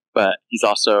place, but he's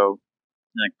also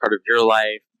part of your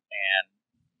life, and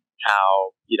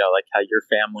how, like how your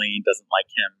family doesn't like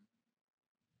him.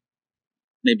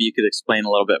 Maybe you could explain a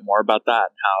little bit more about that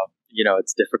and how,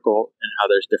 it's difficult and how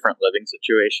there's different living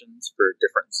situations for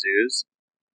different zoos,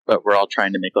 but we're all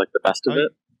trying to make like the best of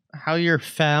it. How your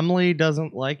family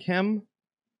doesn't like him?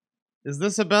 Is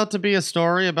this about to be a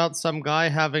story about some guy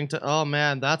having to... Oh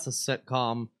man, that's a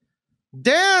sitcom.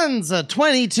 Dan's a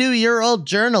 22-year-old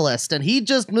journalist, and he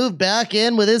just moved back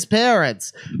in with his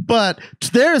parents. But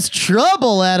there's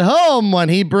trouble at home when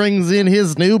he brings in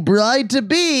his new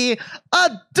bride-to-be, a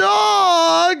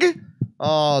dog!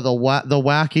 Oh, the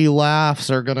wacky laughs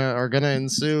are gonna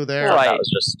ensue there. Right. That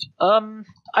was just...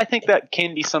 I think that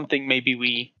can be something maybe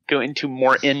we go into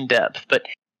more in-depth, but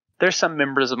there's some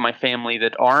members of my family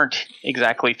that aren't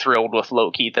exactly thrilled with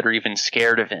Loki, that are even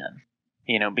scared of him.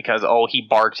 Because, he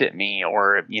barked at me,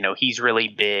 or, he's really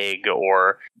big,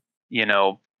 or,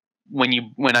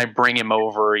 when I bring him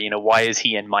over, why is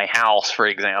he in my house, for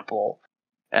example?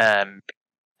 And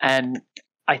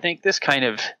I think this kind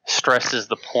of stresses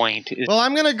the point. Well,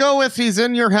 I'm going to go with he's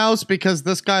in your house because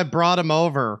this guy brought him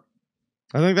over.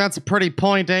 I think that's a pretty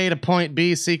point A to point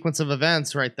B sequence of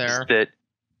events right there. That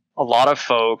a lot of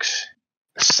folks,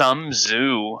 some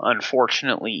zoo,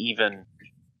 unfortunately, even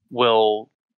will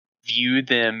view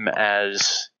them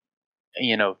as,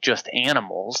 just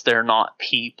animals. They're not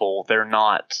people.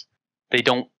 They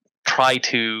don't try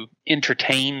to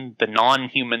entertain the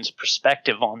non-human's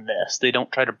perspective on this. They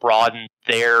don't try to broaden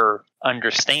their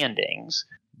understandings.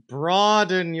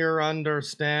 Broaden your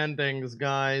understandings,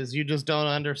 guys. You just don't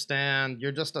understand.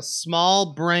 You're just a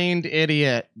small-brained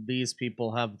idiot. These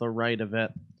people have the right of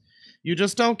it. You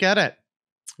just don't get it.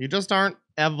 You just aren't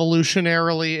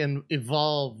evolutionarily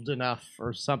evolved enough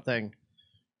or something.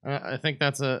 I think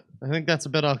that's a bit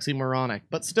oxymoronic,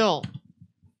 but still.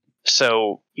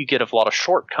 So you get a lot of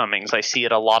shortcomings. I see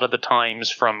it a lot of the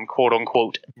times from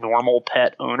quote-unquote normal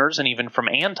pet owners and even from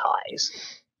antis.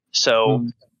 So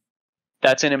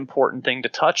that's an important thing to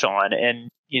touch on.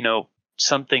 And,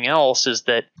 something else is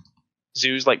that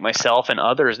zoos like myself and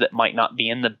others that might not be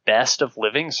in the best of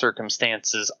living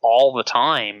circumstances all the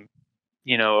time,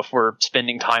 if we're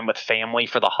spending time with family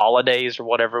for the holidays or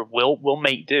whatever, we'll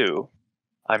make do.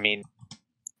 I mean,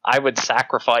 I would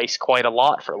sacrifice quite a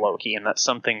lot for Loki, and that's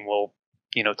something we'll,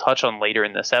 touch on later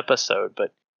in this episode.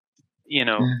 But,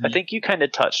 I think you kind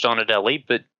of touched on it, Ellie,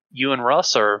 but you and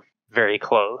Russ are very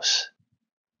close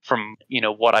from,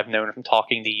 what I've known from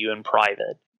talking to you in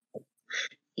private.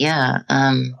 Yeah.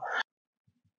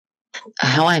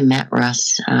 How I met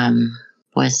Russ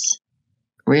was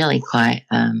really quite,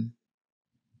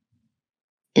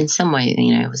 in some way,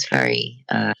 it was very...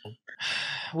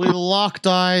 We locked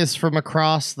eyes from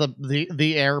across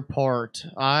the airport.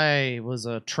 I was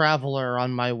a traveler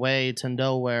on my way to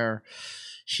nowhere.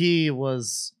 He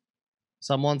was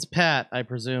someone's pet, I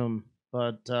presume.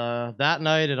 But that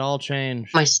night, it all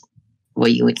changed.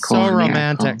 What you would call so a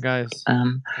romantic, miracle.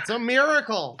 guys. It's a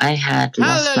miracle. I had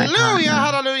lost my partner.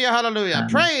 Hallelujah.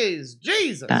 Praise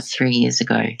Jesus. About 3 years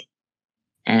ago.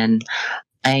 And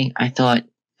I thought,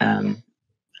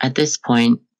 at this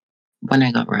point, when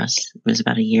I got Russ, it was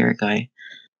about a year ago,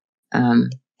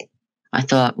 I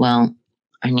thought, well,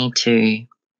 I need to,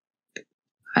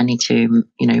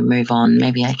 move on.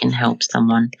 Maybe I can help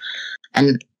someone.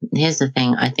 And here's the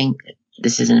thing. I think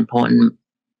this is an important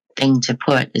thing to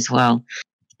put as well,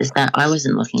 is that I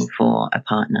wasn't looking for a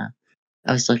partner.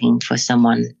 I was looking for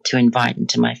someone to invite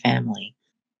into my family.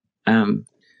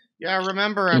 Yeah,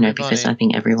 remember, everybody. Because I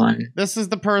think everyone... This is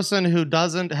the person who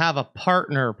doesn't have a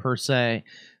partner, per se.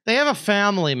 They have a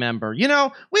family member. We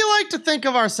like to think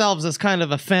of ourselves as kind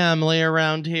of a family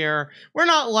around here. We're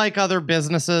not like other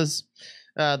businesses.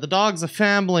 The dog's a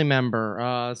family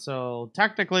member, so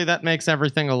technically that makes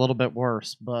everything a little bit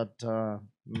worse, but...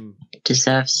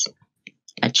 deserves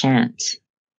a chance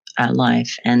at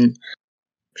life. And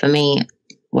for me,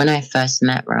 when I first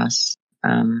met Ross,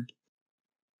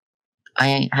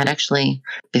 I had actually,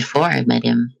 before I met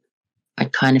him,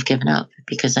 I'd kind of given up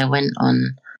because I went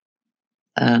on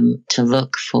to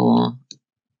look for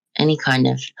any kind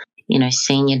of,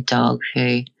 senior dog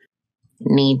who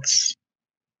needs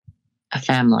a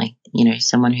family,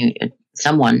 someone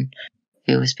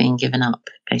who was being given up,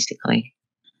 basically.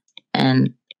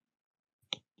 And,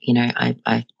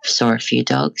 I saw a few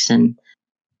dogs and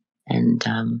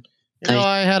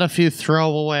I had a few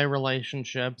throwaway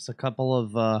relationships, a couple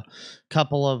of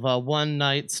one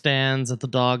night stands at the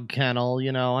dog kennel.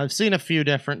 I've seen a few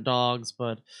different dogs,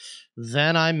 but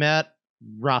then I met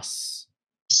Russ.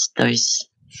 Those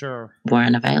sure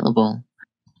weren't available.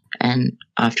 And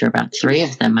after about 3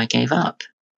 of them, I gave up.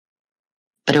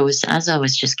 But it was as I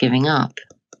was just giving up,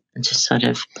 and just sort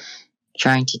of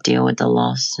trying to deal with the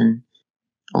loss and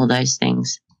all those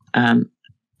things, an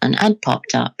ad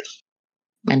popped up,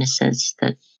 and it said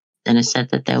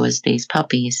that there was these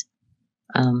puppies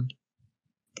who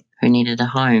needed a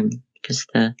home because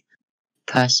the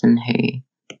person who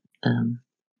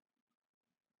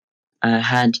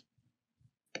had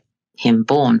him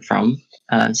born from,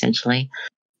 essentially,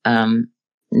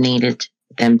 needed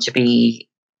them to be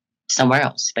somewhere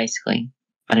else, basically.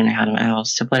 I don't know how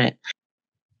else to put it.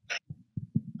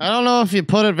 I don't know if you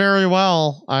put it very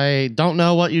well. I don't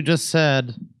know what you just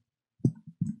said.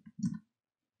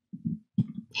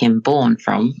 Him born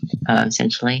from,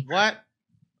 essentially. What?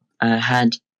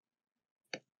 Had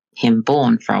him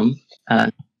born from.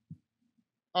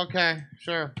 Okay,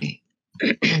 sure.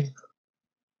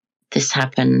 This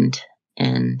happened,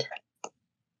 and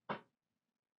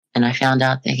I found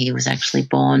out that he was actually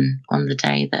born on the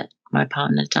day that my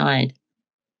partner died.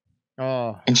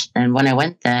 Oh. And when I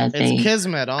went there, it's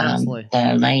kismet, honestly.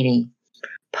 The lady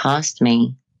passed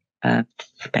me a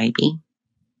baby,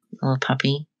 a little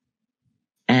puppy,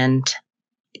 and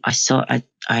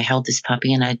I held this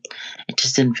puppy, and it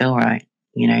just didn't feel right,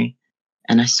 you know.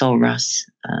 And I saw Russ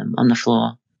on the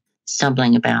floor,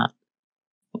 stumbling about,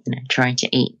 you know, trying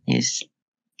to eat his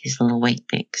little wheat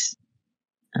bix,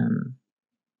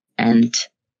 and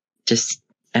just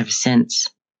ever since,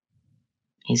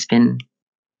 he's been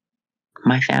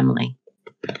my family.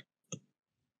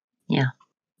 Yeah,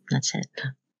 that's it.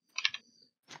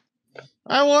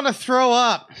 I want to throw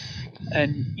up.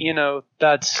 And, you know,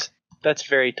 that's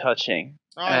very touching.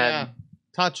 Oh, yeah.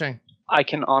 Touching. I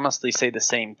can honestly say the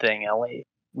same thing, Ellie.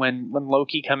 When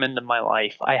Loki come into my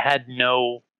life, I had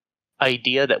no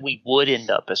idea that we would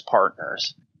end up as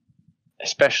partners.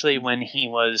 Especially when he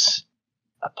was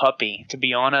a puppy. To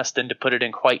be honest, and to put it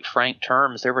in quite frank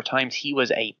terms, there were times he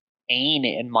was a pain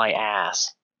in my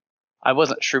ass. I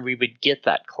wasn't sure we would get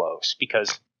that close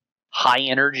because high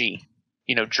energy,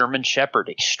 you know, German Shepherd,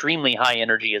 extremely high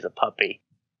energy as a puppy.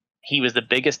 He was the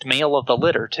biggest male of the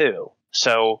litter too.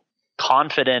 So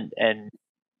confident and,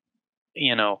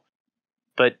 you know,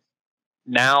 but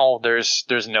now there's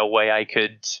no way I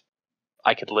could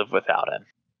live without him.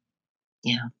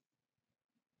 Yeah.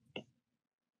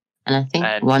 And I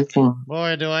think one thing...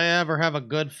 Boy, do I ever have a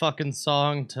good fucking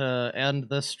song to end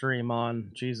this stream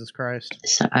on. Jesus Christ.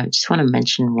 So I just want to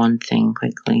mention one thing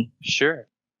quickly. Sure.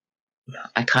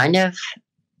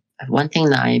 One thing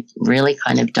that I really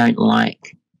kind of don't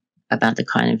like about the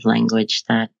kind of language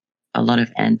that a lot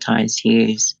of antis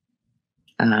use,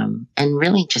 and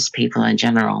really just people in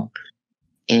general,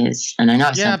 is, and I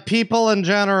know... Yeah, people in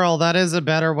general, that is a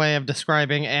better way of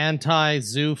describing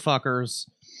anti-zoo fuckers.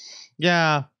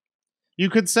 Yeah. You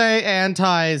could say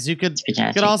antis. You could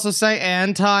also say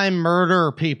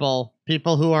anti-murder people.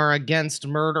 People who are against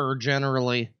murder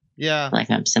generally. Yeah. Like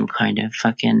I'm some kind of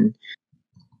fucking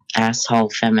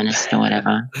asshole feminist or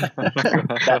whatever.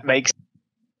 That makes...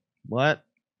 What?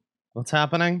 What's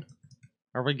happening?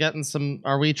 Are we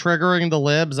triggering the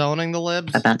libs, owning the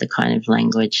libs? About the kind of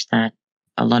language that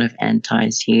a lot of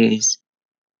antis use,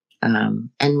 and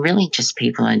really just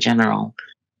people in general,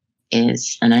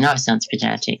 is, and I know it sounds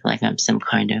pedantic, like I'm some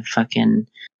kind of fucking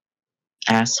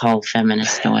asshole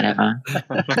feminist or whatever.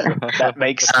 That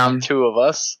makes two of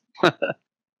us.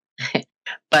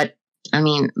 But, I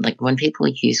mean, like when people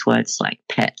use words like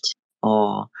pet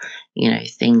or, you know,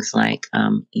 things like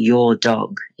your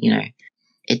dog, you know,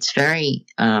 it's very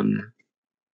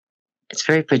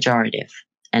pejorative,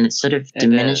 and it sort of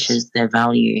diminishes their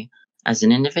value as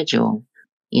an individual.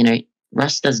 You know,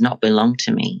 Russ does not belong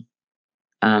to me.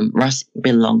 Russ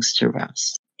belongs to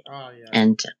Russ. Oh, yeah.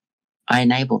 And I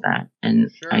enable that, and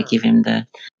I give him the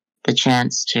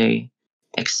chance to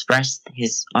express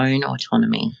his own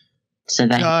autonomy. So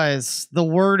that guys, the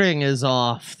wording is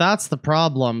off. That's the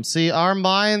problem. See, our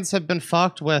minds have been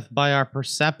fucked with by our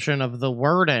perception of the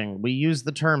wording. We use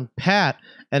the term pet,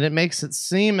 and it makes it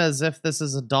seem as if this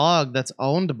is a dog that's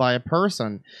owned by a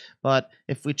person. But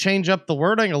if we change up the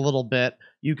wording a little bit,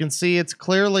 you can see it's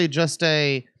clearly just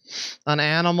an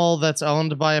animal that's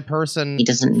owned by a person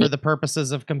for the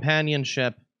purposes of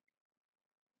companionship.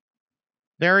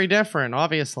 Very different,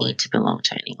 obviously. Need to belong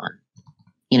to anyone.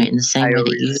 You know, in the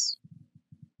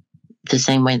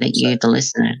same way that you, the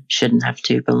listener, shouldn't have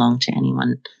to belong to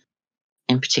anyone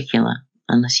in particular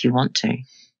unless you want to.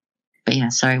 But yeah,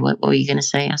 sorry, what were you going to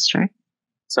say, Astro?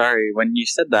 Sorry, when you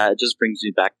said that, it just brings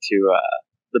me back to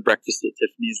the Breakfast at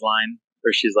Tiffany's line,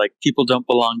 where she's like, people don't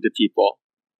belong to people.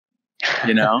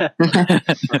 You know?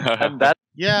 And that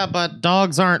Yeah, but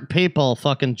dogs aren't people,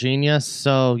 fucking genius.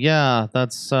 So yeah,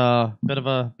 that's a bit of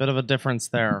a difference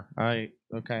there.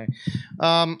 Okay.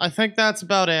 I think that's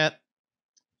about it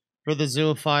for the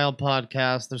Zoophile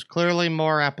podcast. There's clearly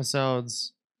more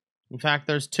episodes. In fact,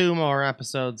 there's 2 more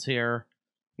episodes here.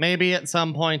 Maybe at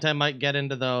some point I might get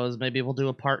into those. Maybe we'll do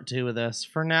a part 2 of this.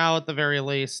 For now, at the very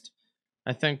least,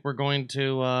 I think we're going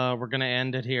to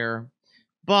end it here.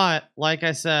 But, like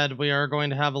I said, we are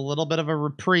going to have a little bit of a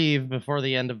reprieve before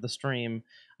the end of the stream.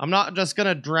 I'm not just going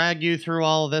to drag you through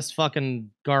all of this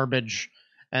fucking garbage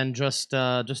and just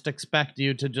expect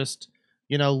you to just,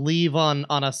 leave on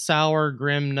a sour,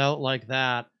 grim note like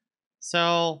that.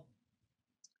 So,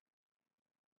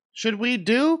 should we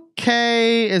do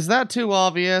K? Is that too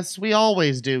obvious? We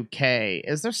always do K.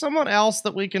 Is there someone else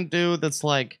that we can do that's,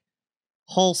 like,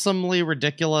 wholesomely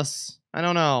ridiculous? I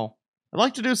don't know. I'd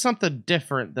like to do something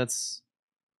different that's...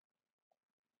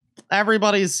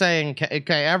 Everybody's saying K.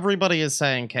 Okay, everybody is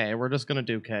saying K. We're just gonna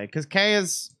do K. Because K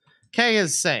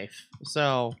is safe.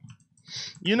 So,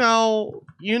 you know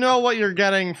what you're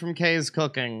getting from K's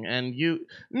cooking. And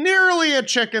nearly a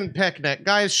chicken picnic.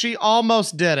 Guys, she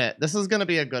almost did it. This is gonna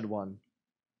be a good one.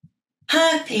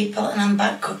 Hi people, and I'm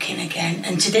back cooking again.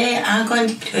 And today I'm going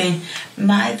to be doing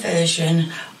my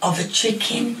version of a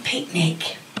chicken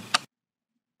picnic.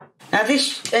 Now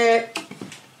this,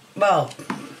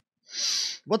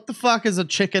 What the fuck is a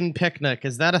chicken picnic?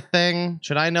 Is that a thing?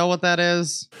 Should I know what that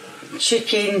is?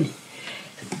 Chicken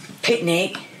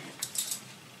picnic.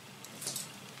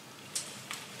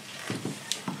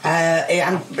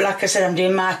 Like I said, I'm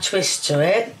doing my twist to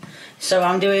it. So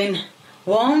I'm doing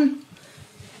one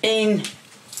in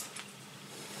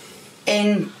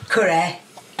curry,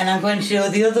 and I'm going to do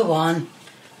the other one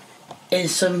in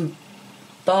some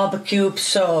barbecue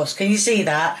sauce. Can you see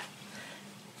that?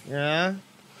 Yeah.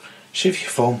 Shift your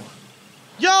phone.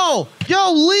 Yo,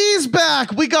 Lee's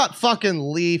back. We got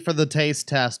fucking Lee for the taste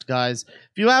test, guys.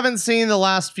 If you haven't seen the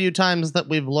last few times that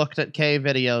we've looked at K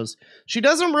videos, she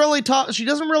doesn't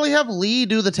really have Lee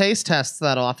do the taste tests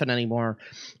that often anymore.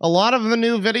 A lot of the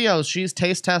new videos, she's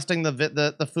taste testing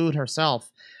the food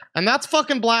herself. And that's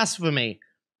fucking blasphemy.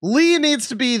 Lee needs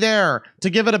to be there to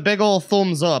give it a big ol'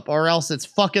 thumbs up, or else it's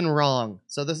fucking wrong.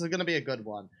 So this is gonna be a good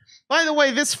one. By the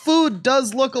way, this food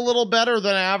does look a little better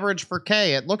than average for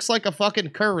K. It looks like a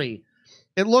fucking curry.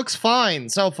 It looks fine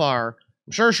so far.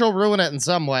 I'm sure she'll ruin it in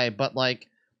some way, but like,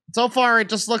 so far it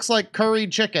just looks like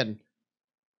curried chicken.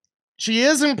 She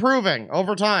is improving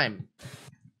over time.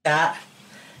 That.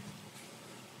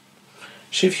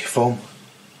 Shift your phone.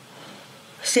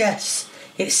 Yes,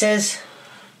 it says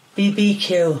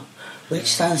BBQ, which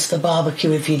stands for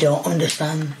barbecue if you don't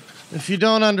understand. If you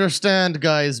don't understand,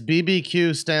 guys,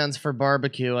 BBQ stands for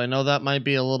barbecue. I know that might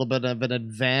be a little bit of an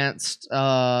advanced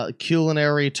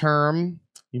culinary term.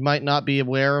 You might not be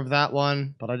aware of that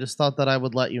one, but I just thought that I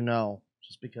would let you know.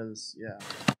 Just because, yeah.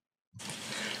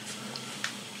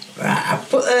 Right, I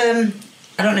put,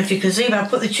 I don't know if you can see, but I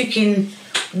put the chicken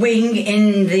wing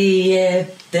in the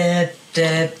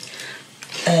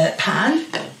pan.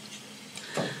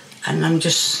 And I'm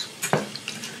just...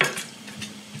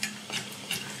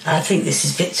 I think this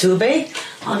is a bit too big.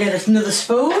 I'll get another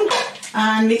spoon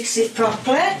and mix it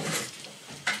properly.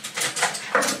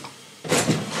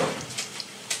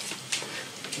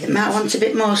 You might want a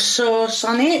bit more sauce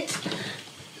on it.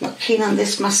 Not keen on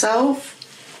this myself.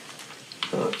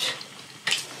 But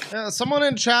Yeah, someone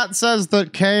in chat says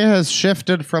that Kay has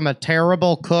shifted from a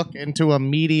terrible cook into a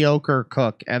mediocre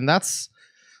cook, and that's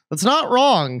not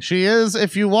wrong. She is,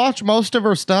 if you watch most of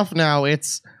her stuff now,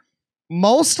 it's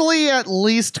mostly at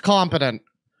least competent.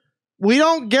 We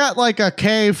don't get like a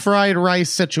K fried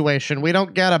rice situation. We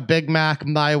don't get a Big Mac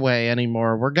my way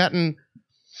anymore. We're getting,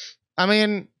 I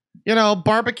mean, you know,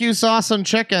 barbecue sauce and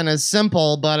chicken is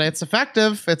simple, but it's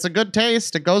effective. It's a good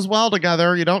taste. It goes well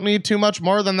together. You don't need too much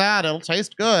more than that. It'll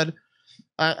taste good.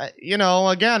 You know,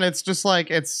 again, it's just like,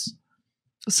 it's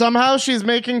somehow she's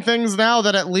making things now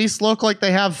that at least look like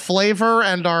they have flavor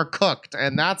and are cooked.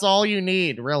 And that's all you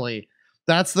need, really.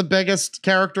 That's the biggest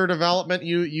character development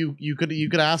you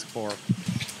could ask for.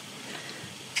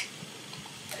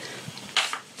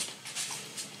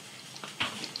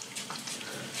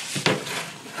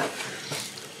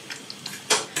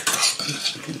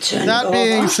 That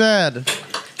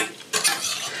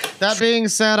being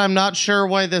said, I'm not sure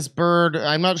why this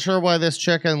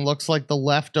chicken looks like the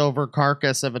leftover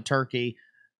carcass of a turkey.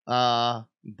 But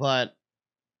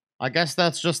I guess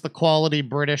that's just the quality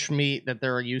British meat that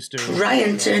they're used to. try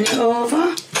and turn it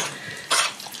over.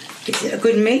 Give it a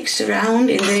good mix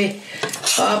around in the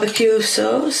barbecue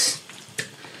sauce.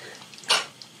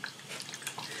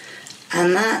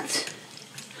 And that.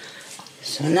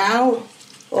 So now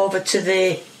over to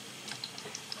the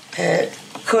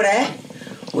curry,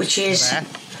 which is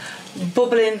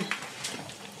bubbling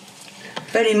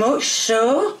very much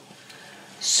so.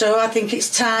 So I think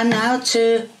it's time now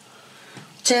to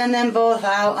turn them both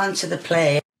out onto the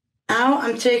plate. Now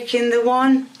I'm taking the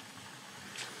one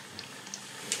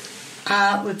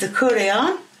with the curry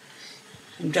on.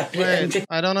 I'm dropping it.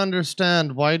 I don't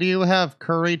understand. Why do you have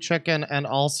curry chicken and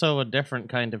also a different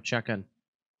kind of chicken?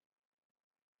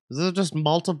 Is there just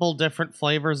multiple different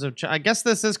flavors of I guess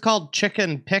this is called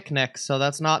chicken picnic, so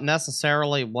that's not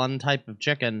necessarily one type of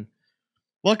chicken.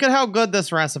 Look at how good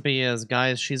this recipe is,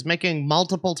 guys. She's making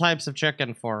multiple types of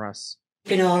chicken for us.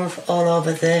 All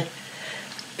over the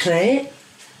plate.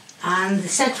 And the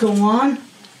second one.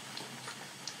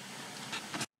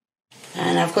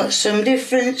 And I've got some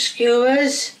different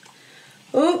skewers.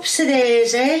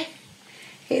 Oops-a-daisy.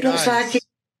 It looks like it's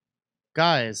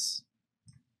guys.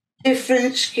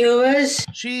 Different skewers.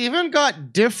 She even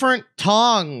got different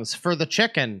tongs for the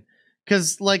chicken.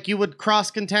 Because, like, you would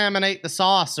cross-contaminate the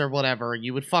sauce or whatever.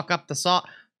 You would fuck up the sauce.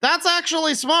 That's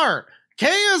actually smart. Kay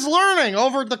is learning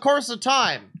over the course of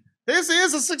time. This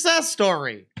is a success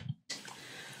story.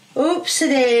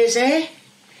 Oops-a-daisy.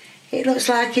 It looks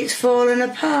like it's fallen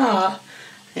apart.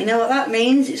 You know what that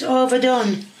means? It's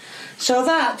overdone. So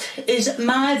that is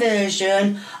my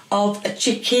version of a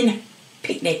chicken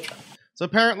picnic. So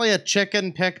apparently a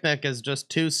chicken picnic is just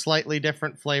two slightly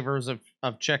different flavors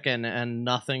of chicken and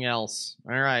nothing else.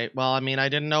 All right. Well, I mean, I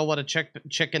didn't know what a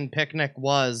chicken picnic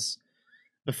was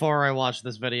before I watched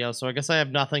this video, so I guess I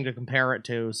have nothing to compare it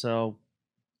to. So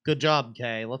good job,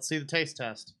 Kay. Let's see the taste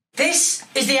test. This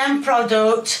is the end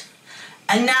product,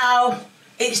 and now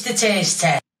it's the taste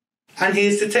test. And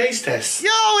here's the taste test. Yo,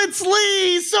 it's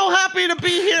Lee! He's so happy to be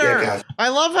here! Yeah, guys. I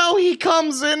love how he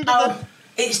comes into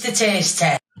it's the taste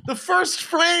test. the first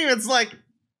frame. It's like,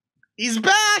 he's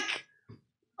back!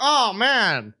 Oh,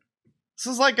 man. This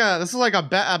is like a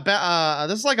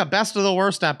best of the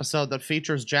worst episode that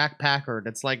features Jack Packard.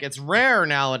 It's like, it's rare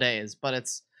nowadays, but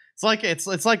it's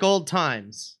like old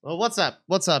times. Well, what's up?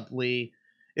 What's up, Lee?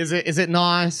 Is it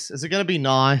nice? Is it gonna be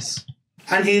nice?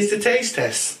 And here's the taste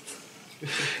test.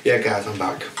 Yeah, guys, I'm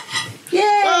back. Yay!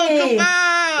 Welcome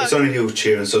back! It's only you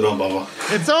cheering, so don't bother.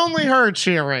 It's only her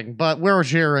cheering, but we're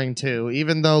cheering too,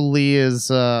 even though Lee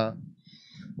is,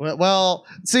 well,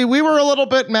 see, we were a little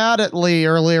bit mad at Lee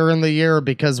earlier in the year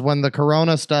because when the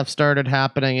corona stuff started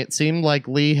happening, it seemed like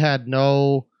Lee had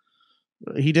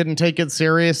he didn't take it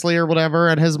seriously or whatever,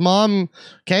 and his mom,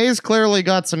 Kay's clearly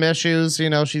got some issues.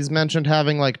 You know, she's mentioned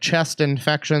having, like, chest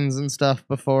infections and stuff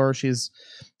before. She's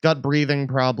got breathing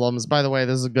problems. By the way,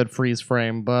 this is a good freeze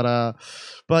frame, but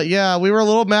yeah, we were a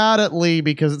little mad at Lee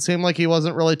because it seemed like he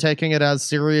wasn't really taking it as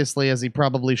seriously as he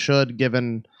probably should,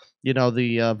 given, you know,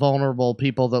 the vulnerable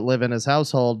people that live in his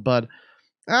household. But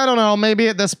I don't know, maybe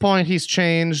at this point he's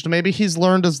changed. Maybe he's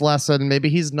learned his lesson. Maybe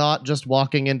he's not just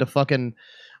walking into fucking,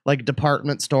 like,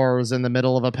 department stores in the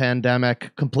middle of a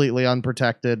pandemic completely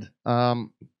unprotected.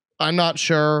 I'm not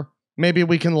sure. Maybe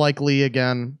we can like Lee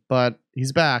again, but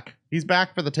he's back. He's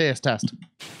back for the taste test.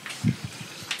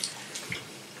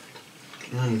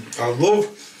 I love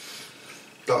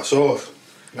that sauce.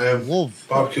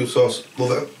 Barbecue sauce.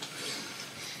 Love it.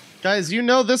 Guys, you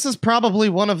know this is probably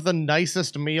one of the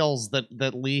nicest meals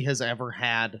that Lee has ever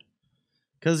had.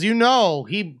 Because, you know,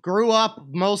 he grew up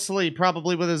mostly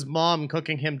probably with his mom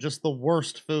cooking him just the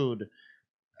worst food.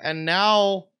 And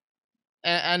now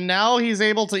he's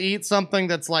able to eat something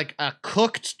that's like a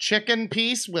cooked chicken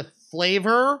piece with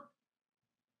flavor.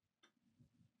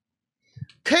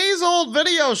 Kay's old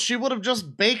videos, she would have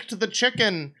just baked the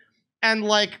chicken and,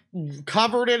 like,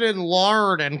 covered it in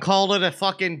lard and called it a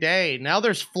fucking day. Now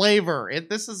there's flavor.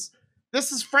 This is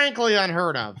frankly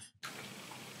unheard of.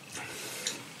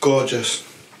 Gorgeous.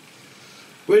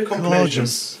 Weird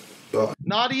combinations.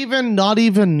 Not even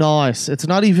nice. It's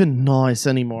not even nice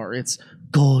anymore. It's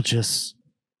gorgeous.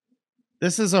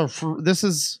 This is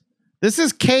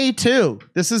K2.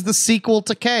 This is the sequel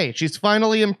to K. She's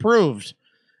finally improved.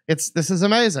 This is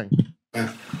amazing.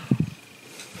 Yeah.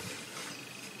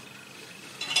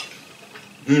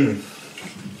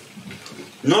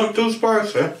 Not too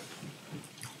spicy,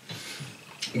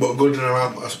 but good in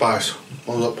amount of spice.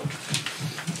 Hold up.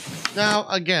 Now,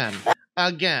 again,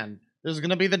 there's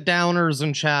gonna be the downers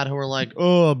in chat who are like,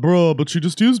 oh, bro, but she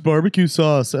just used barbecue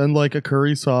sauce and, like, a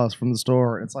curry sauce from the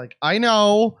store. It's like, I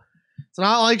know. It's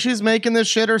not like she's making this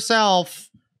shit herself,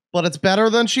 but it's better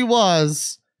than she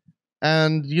was.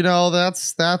 And, you know,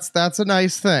 that's a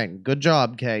nice thing. Good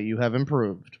job, Kay. You have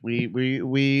improved. We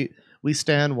we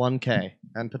stand 1K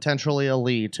and potentially a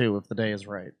Lee too if the day is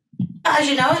right. As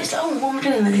you know, it's what am I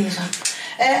doing with these?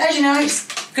 As you know,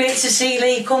 it's great to see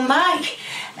Lee come back.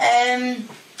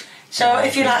 So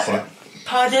if you like,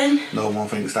 pardon? No one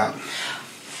thinks that.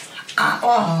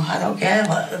 Well, I don't care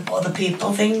what other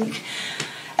people think.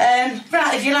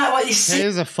 Right, if you like what you see. Kay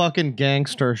is a fucking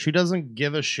gangster. She doesn't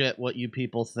give a shit what you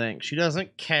people think. She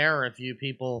doesn't care if you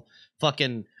people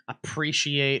fucking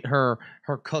appreciate her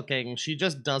cooking. She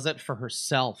just does it for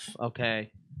herself,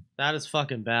 okay? That is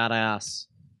fucking badass.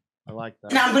 I like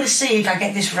that. Now I'm going to see if I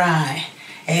get this right,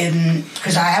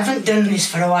 because I haven't done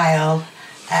this for a while.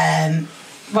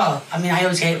 Well, I mean, I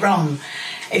always get it wrong.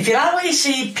 If you like what you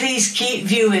see, please keep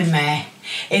viewing me.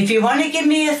 If you want to give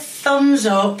me a thumbs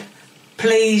up,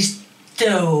 please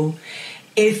do.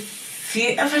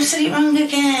 Have I said it wrong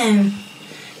again?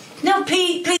 No,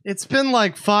 Pete, please. It's been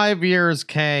like 5 years,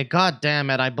 Kay. God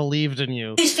damn it, I believed in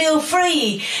you. Please feel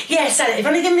free. Yes, if you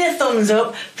want to give me a thumbs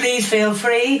up, please feel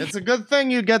free. It's a good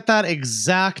thing you get that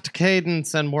exact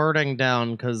cadence and wording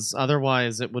down, because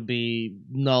otherwise it would be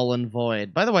null and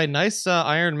void. By the way, nice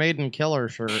Iron Maiden killer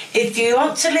shirt. If you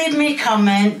want to leave me a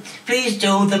comment, please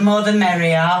do. The more the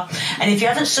merrier. And if you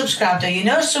haven't subscribed or you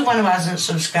know someone who hasn't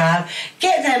subscribed,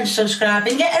 get them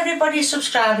subscribing, get everybody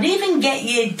subscribing, even get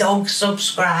your dog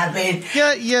subscribing.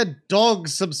 Get your dog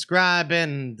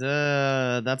subscribing.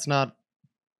 That's not.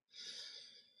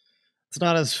 It's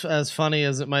not as funny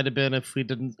as it might have been if we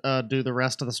didn't do the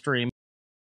rest of the stream.